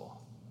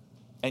merciful.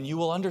 And you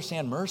will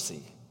understand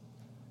mercy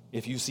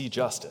if you see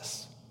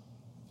justice.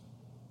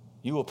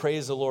 You will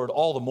praise the Lord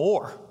all the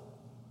more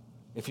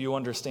if you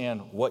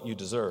understand what you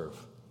deserve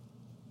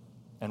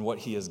and what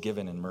he has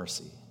given in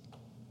mercy.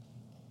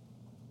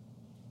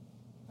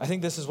 I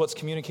think this is what's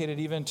communicated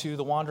even to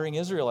the wandering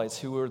Israelites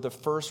who were the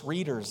first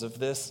readers of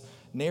this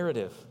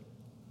narrative.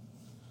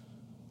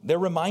 They're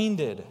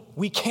reminded,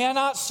 we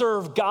cannot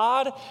serve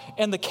God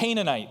and the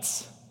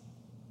Canaanites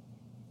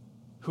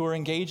who are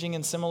engaging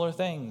in similar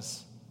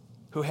things,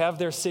 who have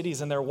their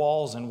cities and their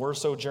walls, and we're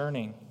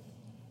sojourning.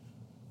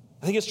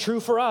 I think it's true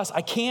for us.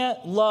 I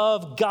can't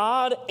love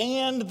God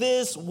and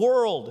this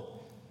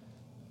world.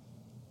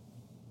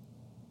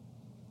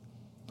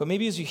 But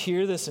maybe as you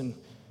hear this and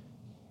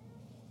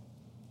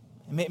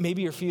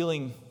maybe you're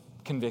feeling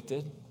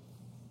convicted.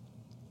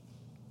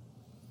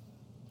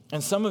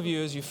 And some of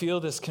you, as you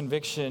feel this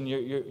conviction,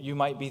 you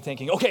might be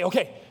thinking,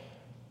 okay,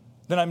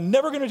 then I'm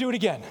never going to do it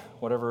again,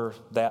 whatever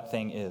that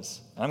thing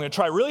is. And I'm going to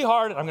try really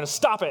hard, and I'm going to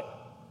stop it,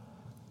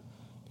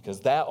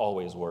 because that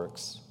always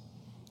works.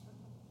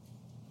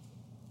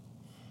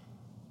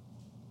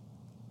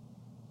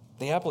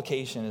 The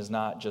application is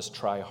not just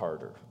try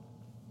harder.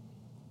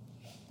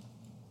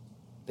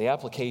 The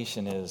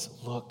application is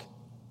look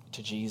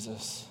to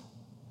Jesus.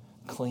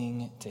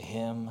 Cling to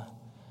him,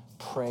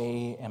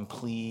 pray and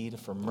plead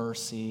for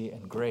mercy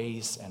and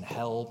grace and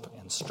help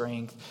and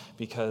strength.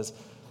 Because,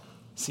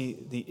 see,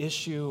 the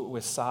issue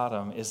with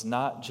Sodom is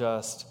not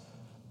just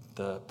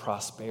the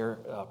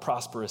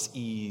prosperous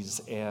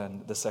ease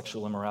and the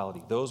sexual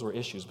immorality. Those were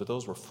issues, but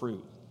those were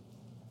fruit.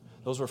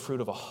 Those were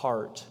fruit of a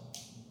heart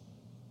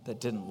that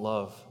didn't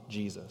love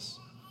Jesus.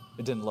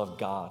 It didn't love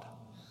God.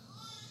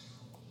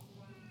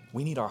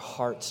 We need our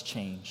hearts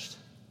changed.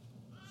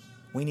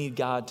 We need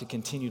God to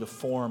continue to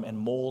form and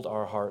mold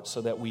our hearts so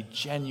that we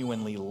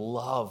genuinely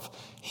love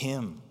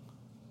him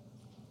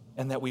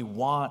and that we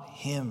want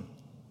him.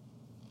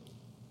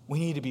 We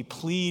need to be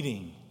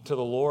pleading to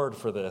the Lord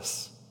for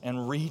this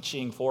and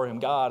reaching for him.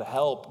 God,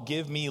 help,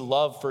 give me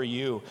love for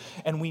you.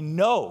 And we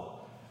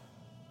know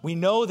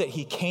that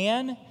he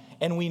can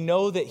and we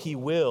know that he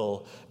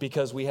will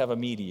because we have a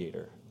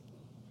mediator.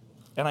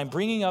 And I'm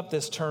bringing up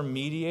this term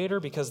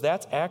mediator because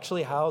that's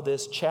actually how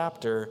this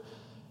chapter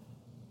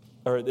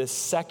or this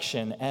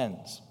section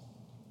ends.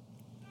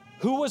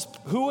 Who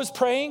was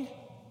praying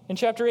in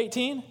chapter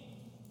 18?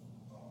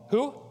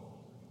 Who?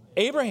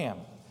 Abraham.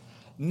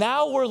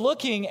 Now we're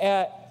looking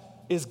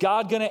at, is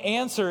God going to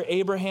answer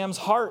Abraham's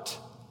heart?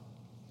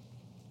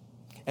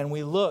 And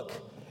we look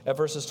at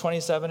verses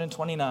 27 and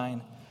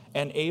 29.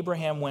 And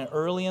Abraham went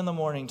early in the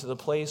morning to the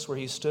place where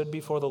he stood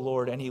before the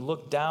Lord, and he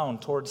looked down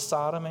toward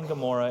Sodom and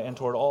Gomorrah and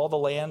toward all the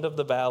land of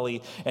the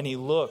valley. And he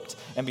looked,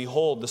 and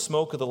behold, the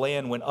smoke of the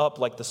land went up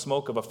like the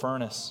smoke of a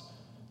furnace.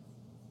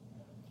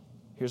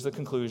 Here's the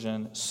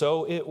conclusion.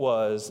 So it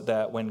was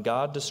that when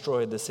God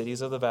destroyed the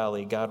cities of the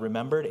valley, God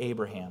remembered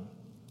Abraham.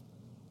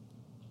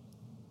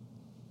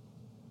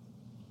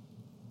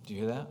 Do you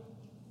hear that?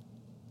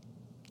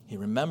 He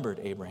remembered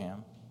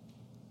Abraham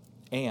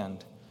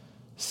and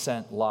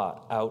sent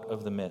Lot out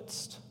of the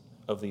midst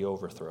of the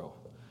overthrow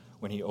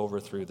when he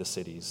overthrew the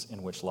cities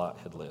in which Lot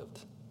had lived.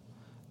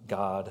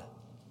 God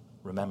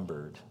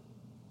remembered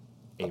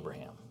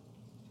Abraham.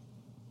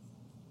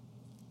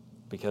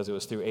 Because it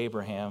was through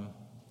Abraham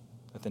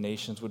that the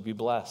nations would be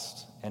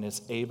blessed. And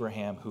it's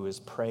Abraham who is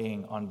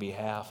praying on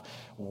behalf.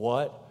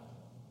 What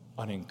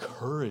an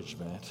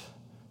encouragement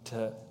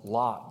to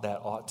Lot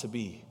that ought to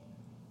be.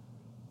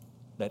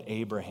 That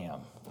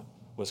Abraham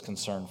was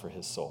concerned for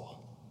his soul.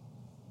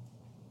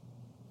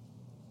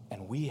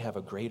 And we have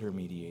a greater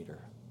mediator,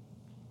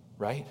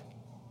 right?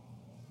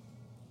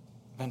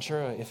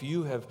 Ventura, if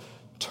you have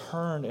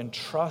turned and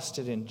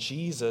trusted in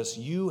Jesus,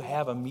 you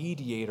have a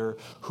mediator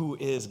who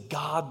is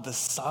God the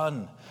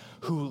Son,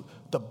 who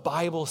the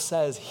Bible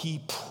says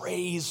he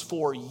prays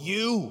for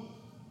you.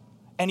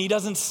 And he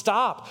doesn't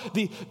stop.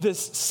 This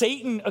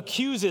Satan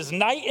accuses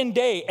night and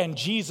day, and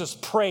Jesus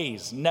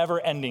prays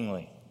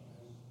never-endingly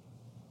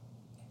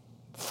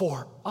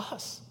for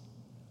us.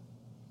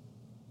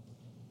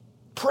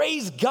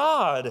 Praise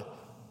God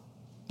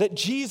that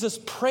Jesus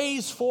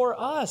prays for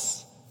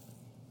us.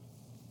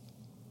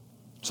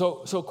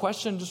 So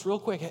question just real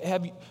quick.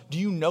 Do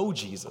you know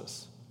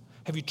Jesus?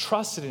 Have you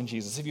trusted in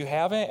Jesus? If you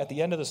haven't, at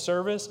the end of the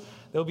service,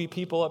 there'll be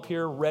people up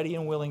here ready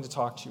and willing to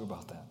talk to you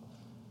about that.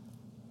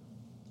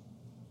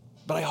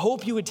 But I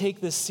hope you would take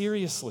this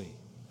seriously.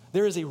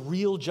 There is a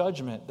real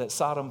judgment that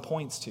Sodom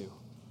points to.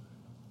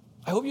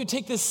 I hope you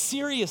take this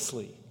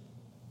seriously.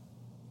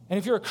 And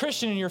if you're a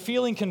Christian and you're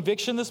feeling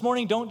conviction this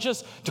morning, don't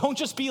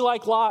just be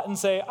like Lot and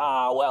say,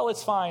 well,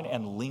 it's fine,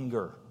 and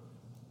linger.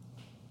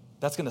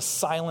 That's going to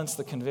silence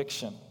the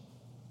conviction.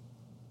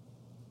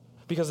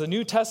 Because the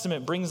New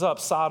Testament brings up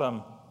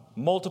Sodom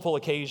multiple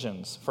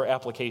occasions for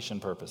application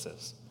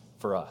purposes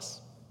for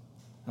us.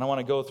 And I want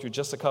to go through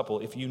just a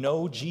couple. If you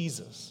know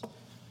Jesus,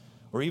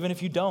 or even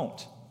if you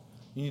don't,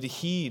 you need to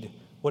heed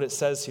what it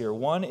says here.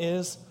 One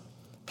is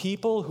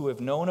people who have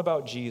known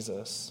about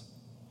Jesus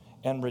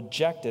and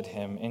rejected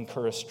him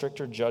incur a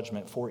stricter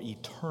judgment for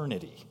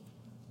eternity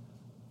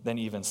than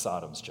even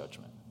Sodom's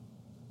judgment.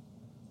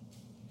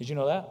 Did you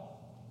know that?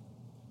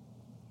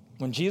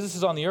 When Jesus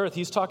is on the earth,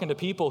 he's talking to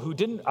people who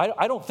didn't,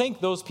 I don't think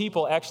those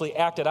people actually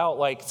acted out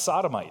like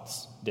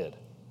Sodomites did.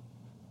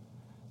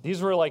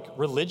 These were like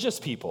religious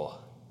people.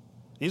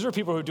 These were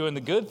people who were doing the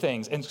good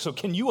things. And so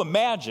can you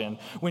imagine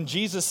when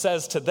Jesus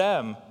says to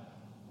them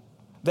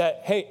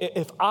that, hey,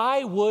 if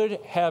I would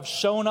have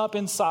shown up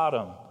in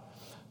Sodom,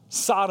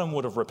 Sodom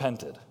would have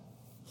repented.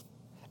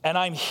 And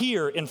I'm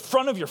here in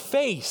front of your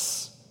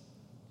face,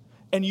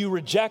 and you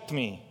reject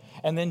me.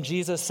 And then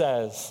Jesus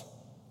says,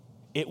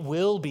 it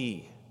will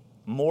be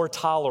more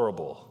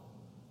tolerable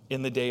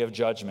in the day of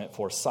judgment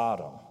for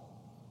Sodom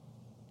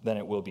than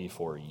it will be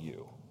for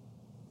you.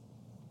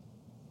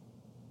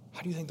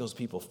 How do you think those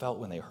people felt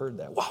when they heard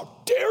that? Wow,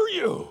 dare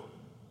you?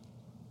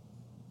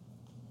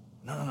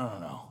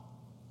 No.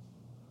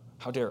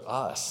 How dare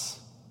us?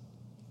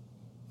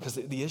 Because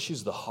the issue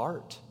is the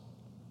heart,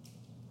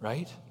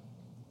 right?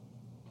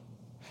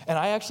 And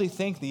I actually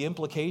think the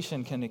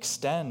implication can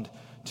extend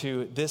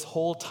to this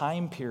whole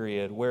time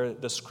period where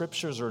the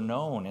scriptures are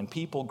known and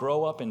people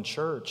grow up in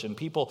church and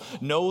people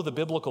know the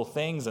biblical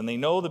things and they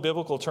know the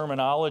biblical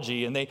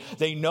terminology and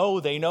they know.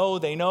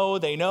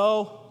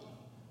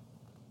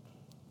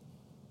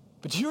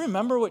 But do you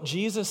remember what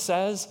Jesus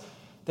says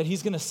that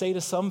he's going to say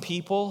to some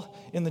people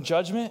in the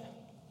judgment?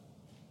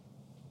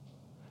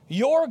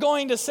 You're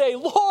going to say,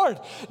 Lord,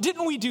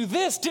 didn't we do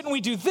this? Didn't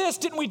we do this?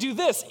 Didn't we do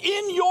this?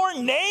 In your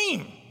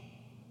name.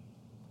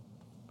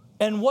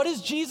 And what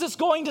is Jesus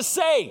going to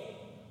say?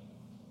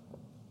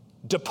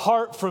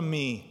 Depart from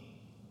me,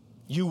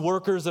 you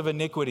workers of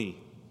iniquity.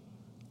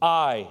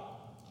 I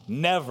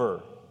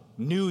never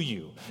knew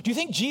you. Do you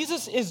think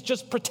Jesus is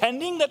just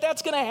pretending that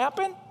that's going to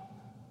happen?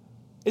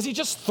 Is he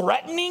just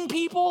threatening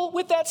people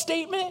with that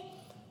statement?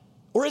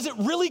 Or is it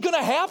really going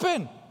to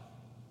happen?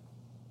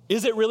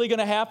 Is it really going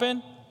to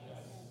happen?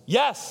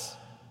 Yes.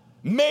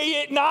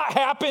 May it not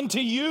happen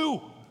to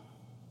you.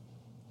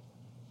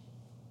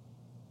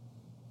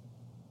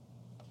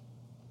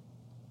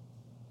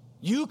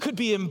 You could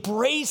be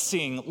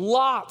embracing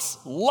Lot's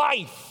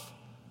life.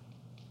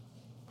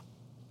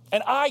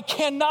 And I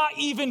can't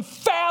even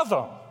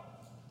fathom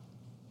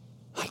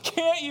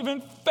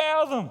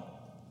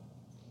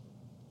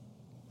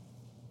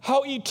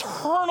How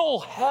eternal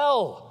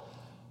hell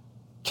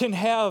can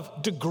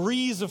have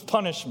degrees of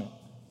punishment.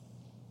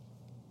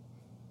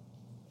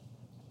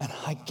 And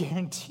I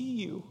guarantee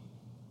you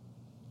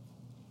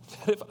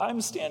that if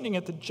I'm standing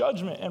at the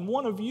judgment and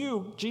one of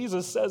you,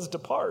 Jesus says,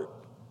 depart,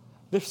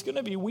 there's going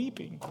to be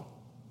weeping.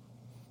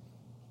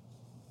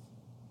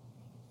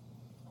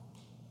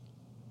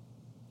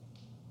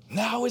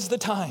 Now is the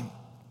time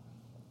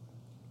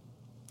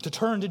to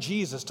turn to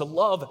Jesus, to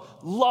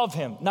love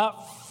him,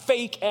 not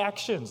fake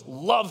actions,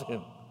 love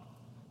him.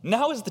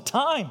 Now is the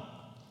time.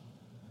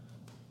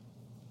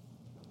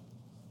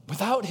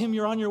 Without him,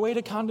 you're on your way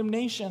to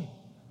condemnation.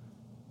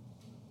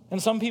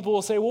 And some people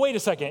will say, well, wait a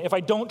second, if I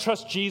don't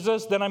trust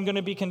Jesus, then I'm going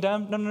to be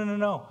condemned?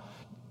 No.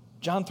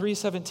 John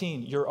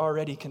 3:17, you're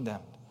already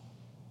condemned.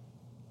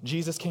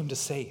 Jesus came to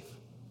save.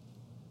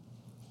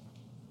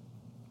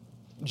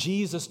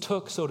 Jesus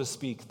took, so to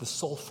speak, the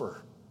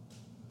sulfur,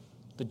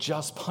 the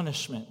just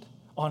punishment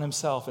on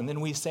himself. And then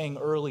we sang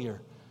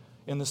earlier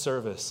in the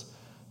service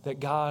that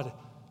God,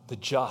 the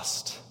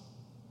just,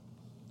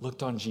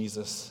 looked on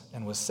Jesus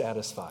and was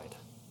satisfied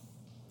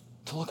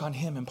to look on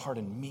him and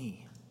pardon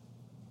me.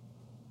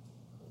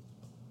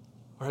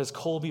 Or as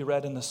Colby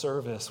read in the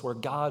service, where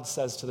God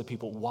says to the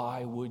people,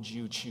 why would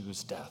you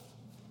choose death?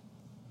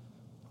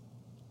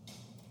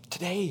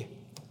 Today,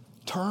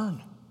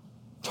 turn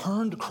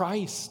to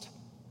Christ.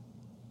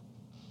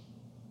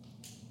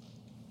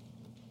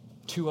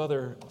 Two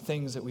other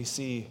things that we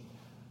see,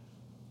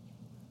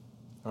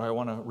 or I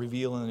want to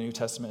reveal in the New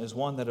Testament, is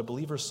one, that a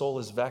believer's soul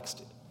is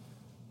vexed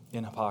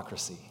in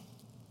hypocrisy.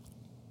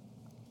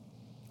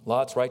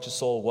 Lot's righteous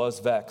soul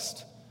was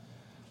vexed,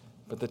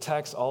 but the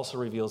text also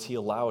reveals he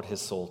allowed his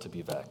soul to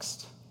be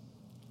vexed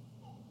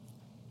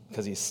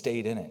because he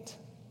stayed in it.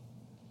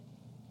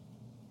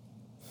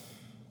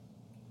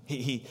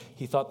 He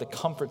thought the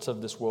comforts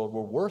of this world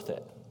were worth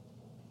it.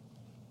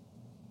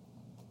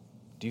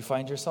 Do you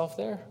find yourself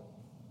there?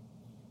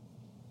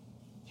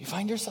 Do you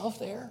find yourself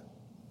there?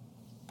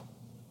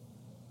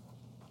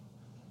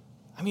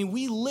 I mean,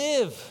 we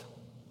live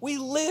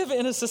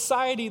in a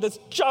society that's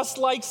just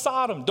like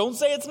Sodom. Don't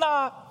say it's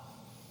not.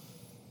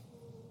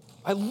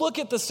 I look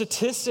at the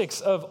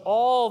statistics of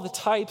all the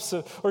types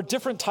of, or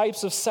different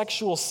types of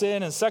sexual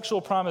sin and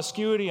sexual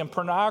promiscuity and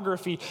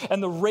pornography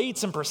and the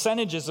rates and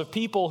percentages of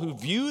people who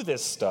view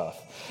this stuff.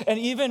 And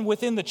even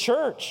within the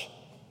church.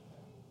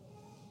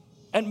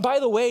 And by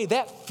the way,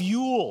 that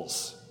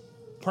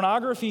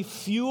pornography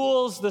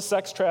fuels the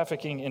sex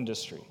trafficking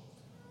industry.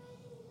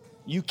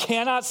 You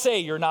cannot say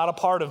you're not a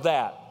part of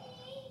that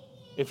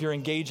if you're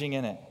engaging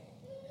in it.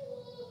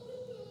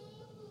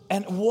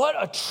 And what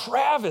a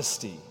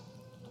travesty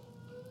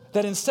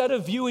that instead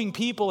of viewing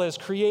people as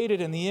created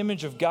in the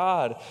image of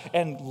God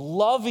and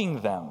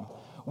loving them,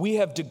 we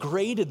have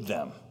degraded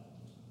them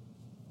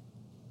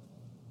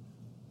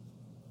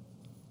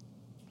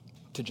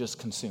to just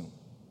consume.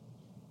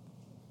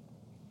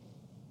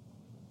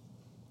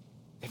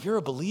 If you're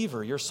a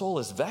believer, your soul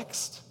is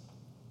vexed.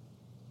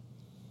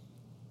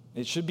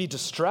 It should be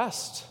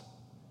distressed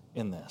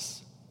in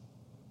this.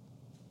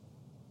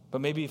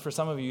 But maybe for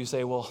some of you, you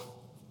say, well,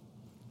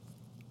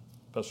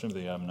 Pastor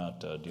Timothy, I'm not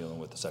dealing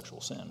with the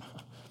sexual sin,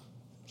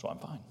 so I'm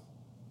fine.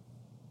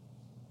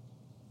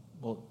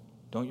 Well,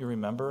 don't you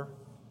remember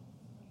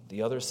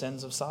the other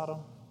sins of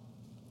Sodom?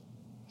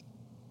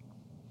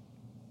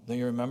 Don't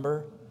you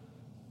remember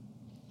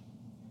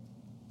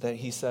that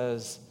he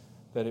says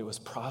that it was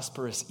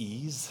prosperous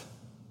ease?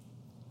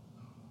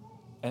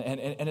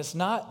 And it's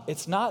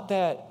not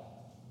that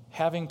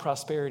having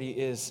prosperity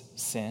is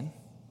sin.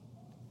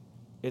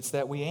 It's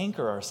that we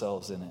anchor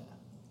ourselves in it.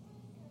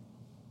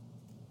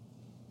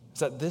 It's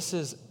that this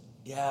is,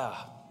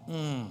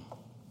 I'm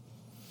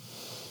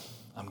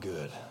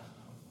good.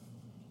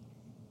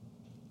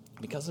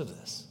 Because of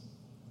this.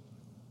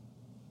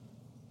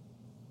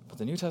 But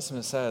the New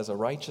Testament says a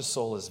righteous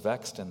soul is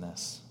vexed in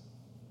this.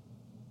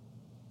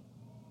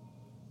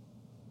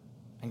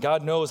 And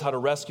God knows how to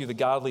rescue the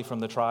godly from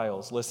the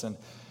trials. Listen,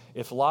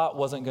 if Lot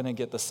wasn't going to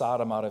get the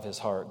Sodom out of his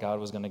heart, God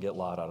was going to get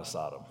Lot out of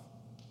Sodom.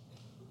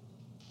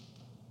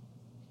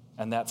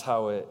 And that's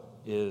how it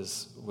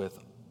is with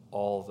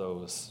all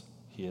those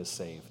he has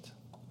saved.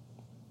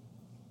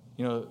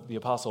 You know, the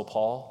Apostle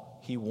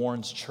Paul, he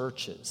warns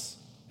churches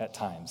at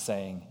times,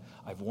 saying,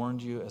 I've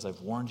warned you, as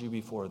I've warned you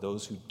before,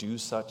 those who do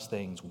such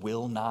things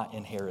will not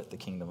inherit the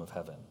kingdom of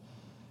heaven.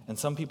 And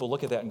some people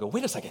look at that and go,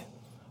 wait a second,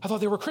 I thought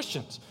they were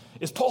Christians.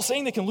 Is Paul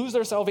saying they can lose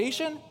their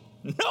salvation?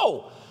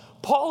 No.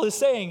 Paul is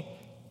saying,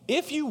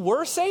 if you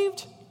were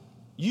saved,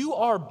 you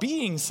are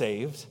being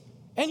saved,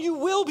 and you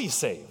will be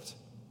saved,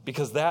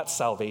 because that's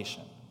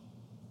salvation.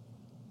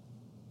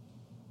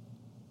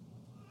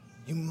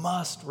 You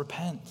must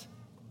repent.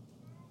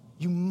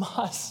 You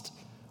must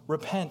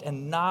repent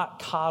and not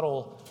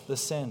coddle the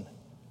sin.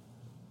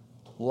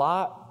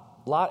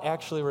 Lot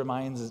actually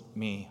reminds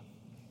me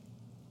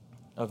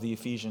of the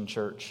Ephesian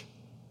church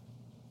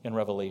in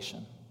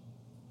Revelation.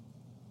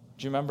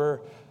 Do you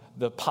remember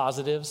the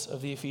positives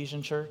of the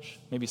Ephesian church?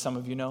 Maybe some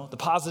of you know. The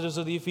positives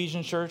of the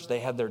Ephesian church, they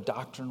had their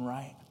doctrine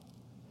right,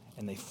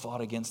 and they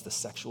fought against the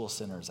sexual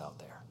sinners out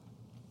there.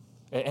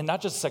 And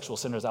not just sexual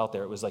sinners out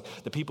there, it was like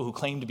the people who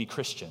claimed to be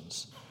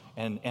Christians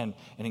and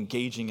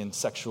engaging in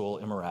sexual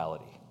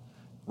immorality.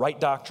 Right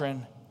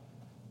doctrine,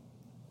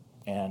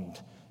 and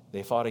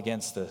they fought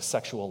against the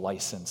sexual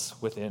license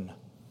within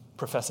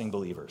professing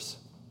believers.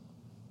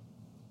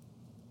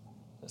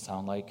 It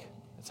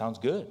sounds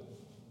good.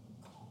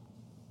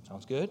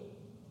 Sounds good?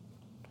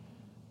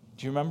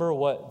 Do you remember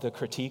what the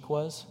critique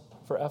was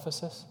for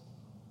Ephesus?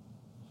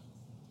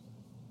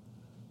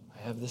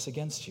 I have this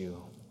against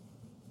you.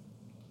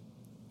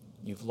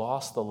 You've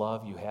lost the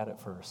love you had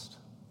at first.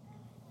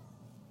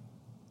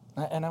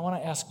 And I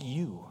want to ask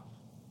you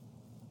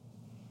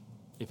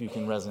if you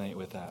can resonate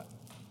with that.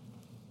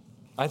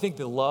 I think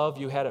the love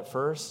you had at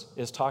first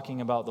is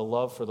talking about the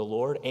love for the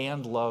Lord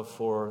and love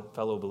for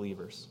fellow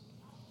believers.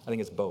 I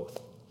think it's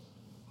both.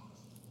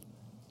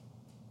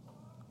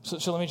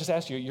 So let me just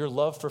ask you, your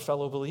love for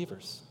fellow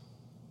believers,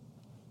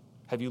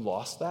 have you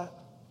lost that?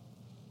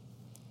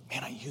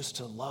 Man, I used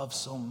to love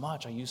so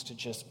much. I used to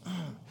just,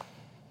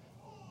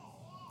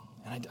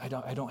 and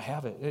I don't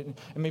have it. And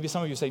maybe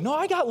some of you say, no,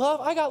 I got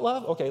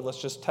love. Okay,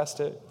 let's just test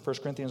it. 1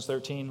 Corinthians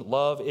 13,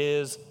 love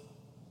is...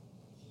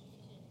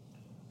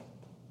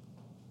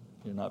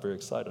 You're not very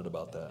excited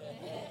about that.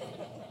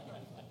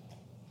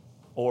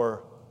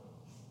 Or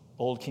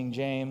Old King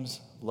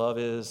James, love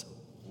is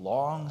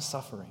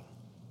long-suffering.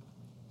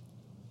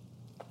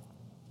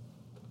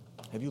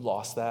 Have you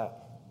lost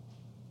that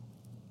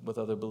with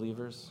other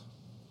believers?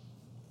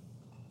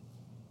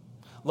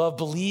 Love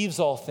believes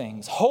all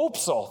things,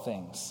 hopes all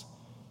things,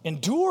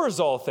 endures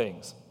all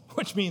things,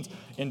 which means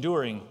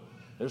enduring,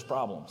 there's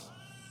problems.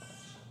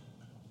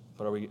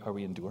 But are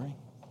we enduring?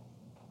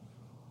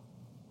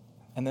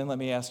 And then let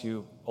me ask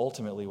you,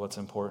 ultimately what's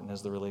important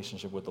is the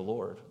relationship with the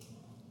Lord.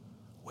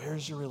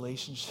 Where's your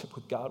relationship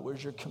with God?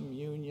 Where's your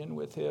communion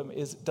with Him?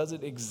 Does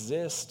it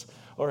exist,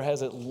 or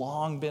has it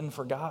long been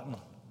forgotten?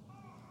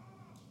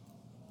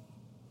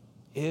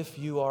 If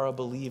you are a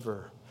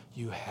believer,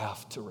 you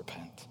have to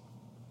repent.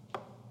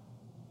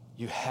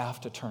 You have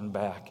to turn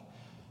back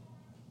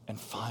and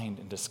find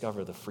and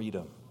discover the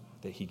freedom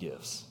that He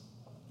gives.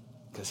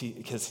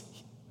 Because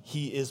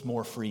he is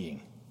more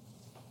freeing.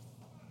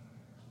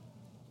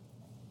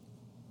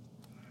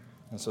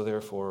 And so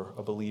therefore,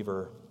 a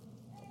believer,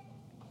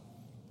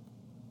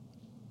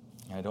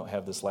 and I don't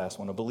have this last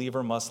one, a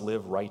believer must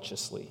live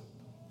righteously.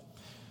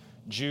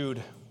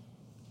 Jude,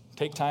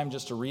 take time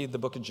just to read the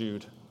book of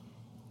Jude.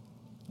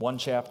 One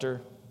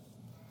chapter.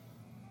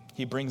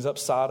 He brings up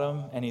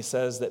Sodom, and he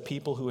says that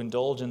people who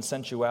indulge in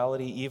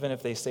sensuality, even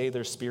if they say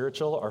they're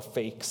spiritual, are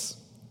fakes.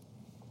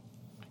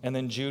 And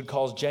then Jude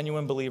calls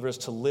genuine believers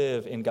to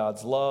live in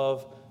God's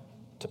love,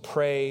 to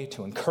pray,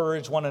 to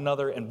encourage one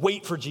another, and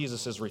wait for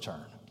Jesus'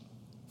 return.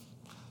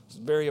 It's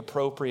a very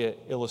appropriate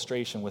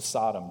illustration with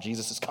Sodom.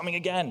 Jesus is coming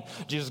again.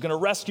 Jesus is going to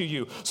rescue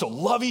you. So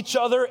love each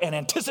other and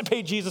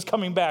anticipate Jesus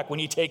coming back when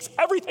He takes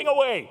everything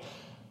away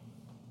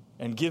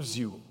and gives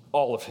you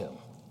all of Him.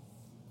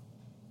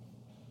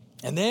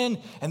 And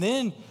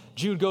then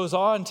Jude goes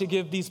on to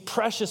give these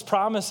precious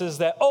promises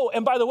that,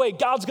 and by the way,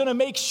 God's going to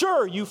make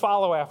sure you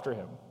follow after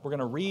Him. We're going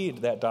to read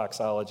that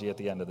doxology at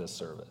the end of this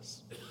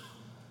service.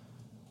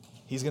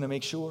 He's going to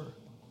make sure.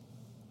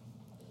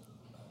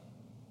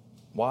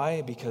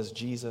 Why? Because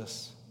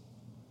Jesus,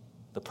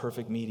 the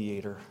perfect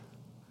mediator,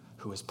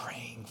 who is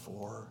praying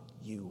for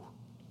you.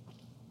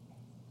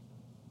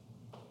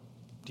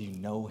 Do you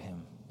know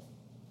Him?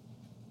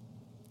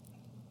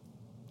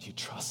 Do you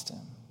trust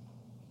Him?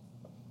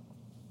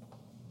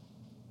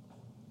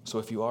 So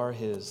if you are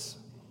His,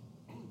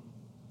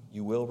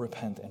 you will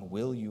repent, and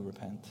will you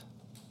repent?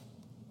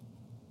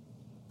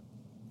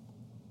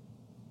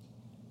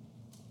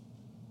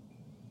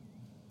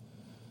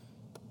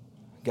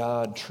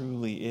 God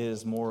truly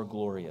is more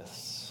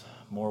glorious,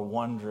 more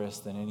wondrous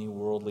than any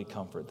worldly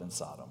comfort than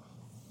Sodom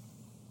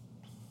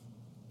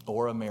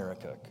or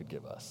America could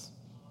give us.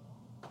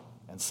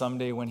 And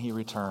someday when He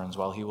returns,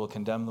 while He will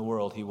condemn the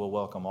world, He will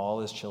welcome all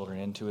His children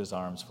into His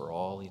arms for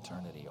all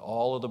eternity.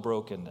 All of the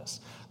brokenness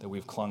that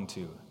we've clung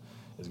to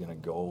is going to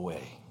go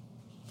away.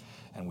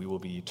 And we will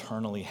be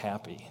eternally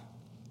happy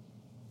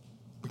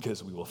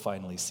because we will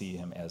finally see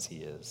Him as He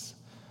is.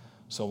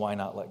 So why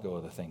not let go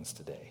of the things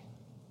today?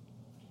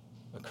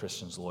 A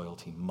Christian's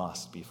loyalty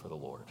must be for the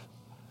Lord,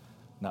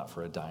 not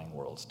for a dying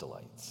world's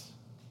delights.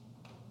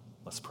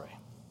 Let's pray.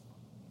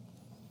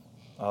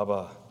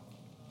 Abba,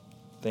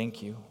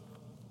 thank You.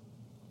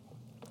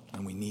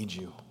 And we need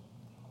You.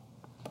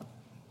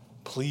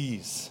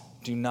 Please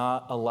do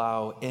not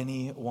allow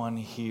anyone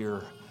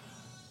here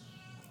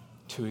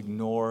to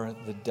ignore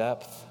the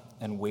depth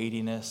and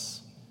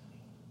weightiness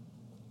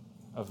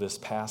of this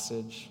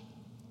passage.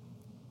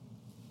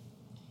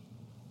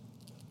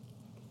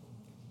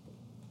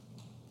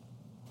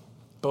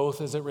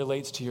 Both as it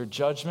relates to Your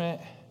judgment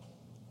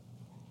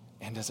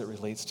and as it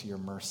relates to Your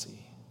mercy.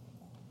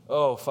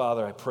 Oh,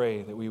 Father, I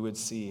pray that we would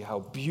see how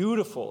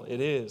beautiful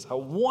it is, how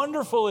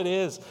wonderful it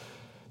is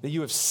that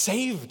You have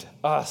saved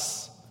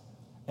us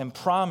and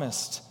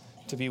promised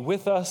to be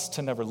with us,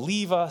 to never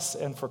leave us,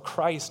 and for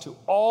Christ to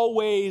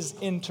always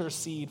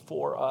intercede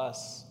for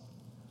us.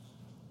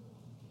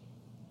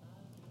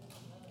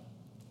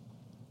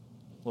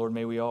 Lord,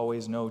 may we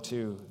always know,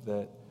 too,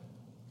 that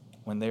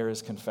when there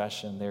is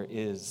confession, there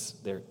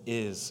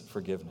is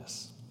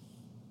forgiveness.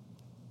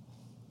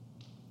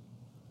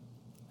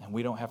 And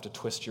we don't have to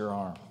twist your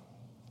arm.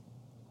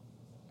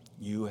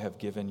 You have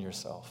given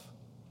yourself.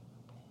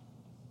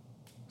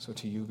 So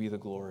to you be the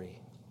glory.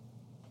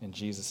 In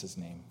Jesus'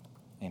 name,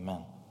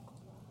 amen.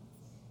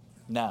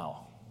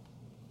 Now,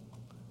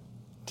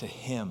 to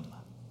him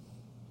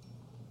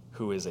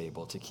who is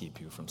able to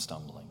keep you from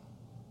stumbling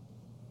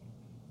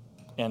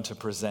and to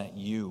present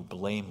you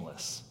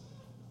blameless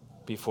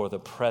before the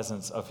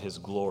presence of his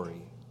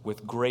glory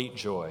with great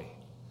joy.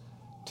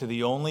 To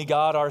the only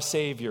God, our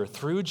Savior,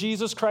 through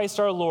Jesus Christ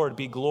our Lord,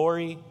 be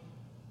glory,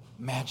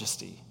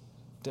 majesty,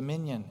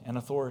 dominion, and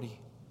authority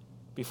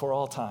before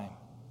all time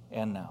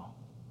and now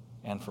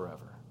and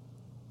forever.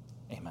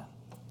 Amen.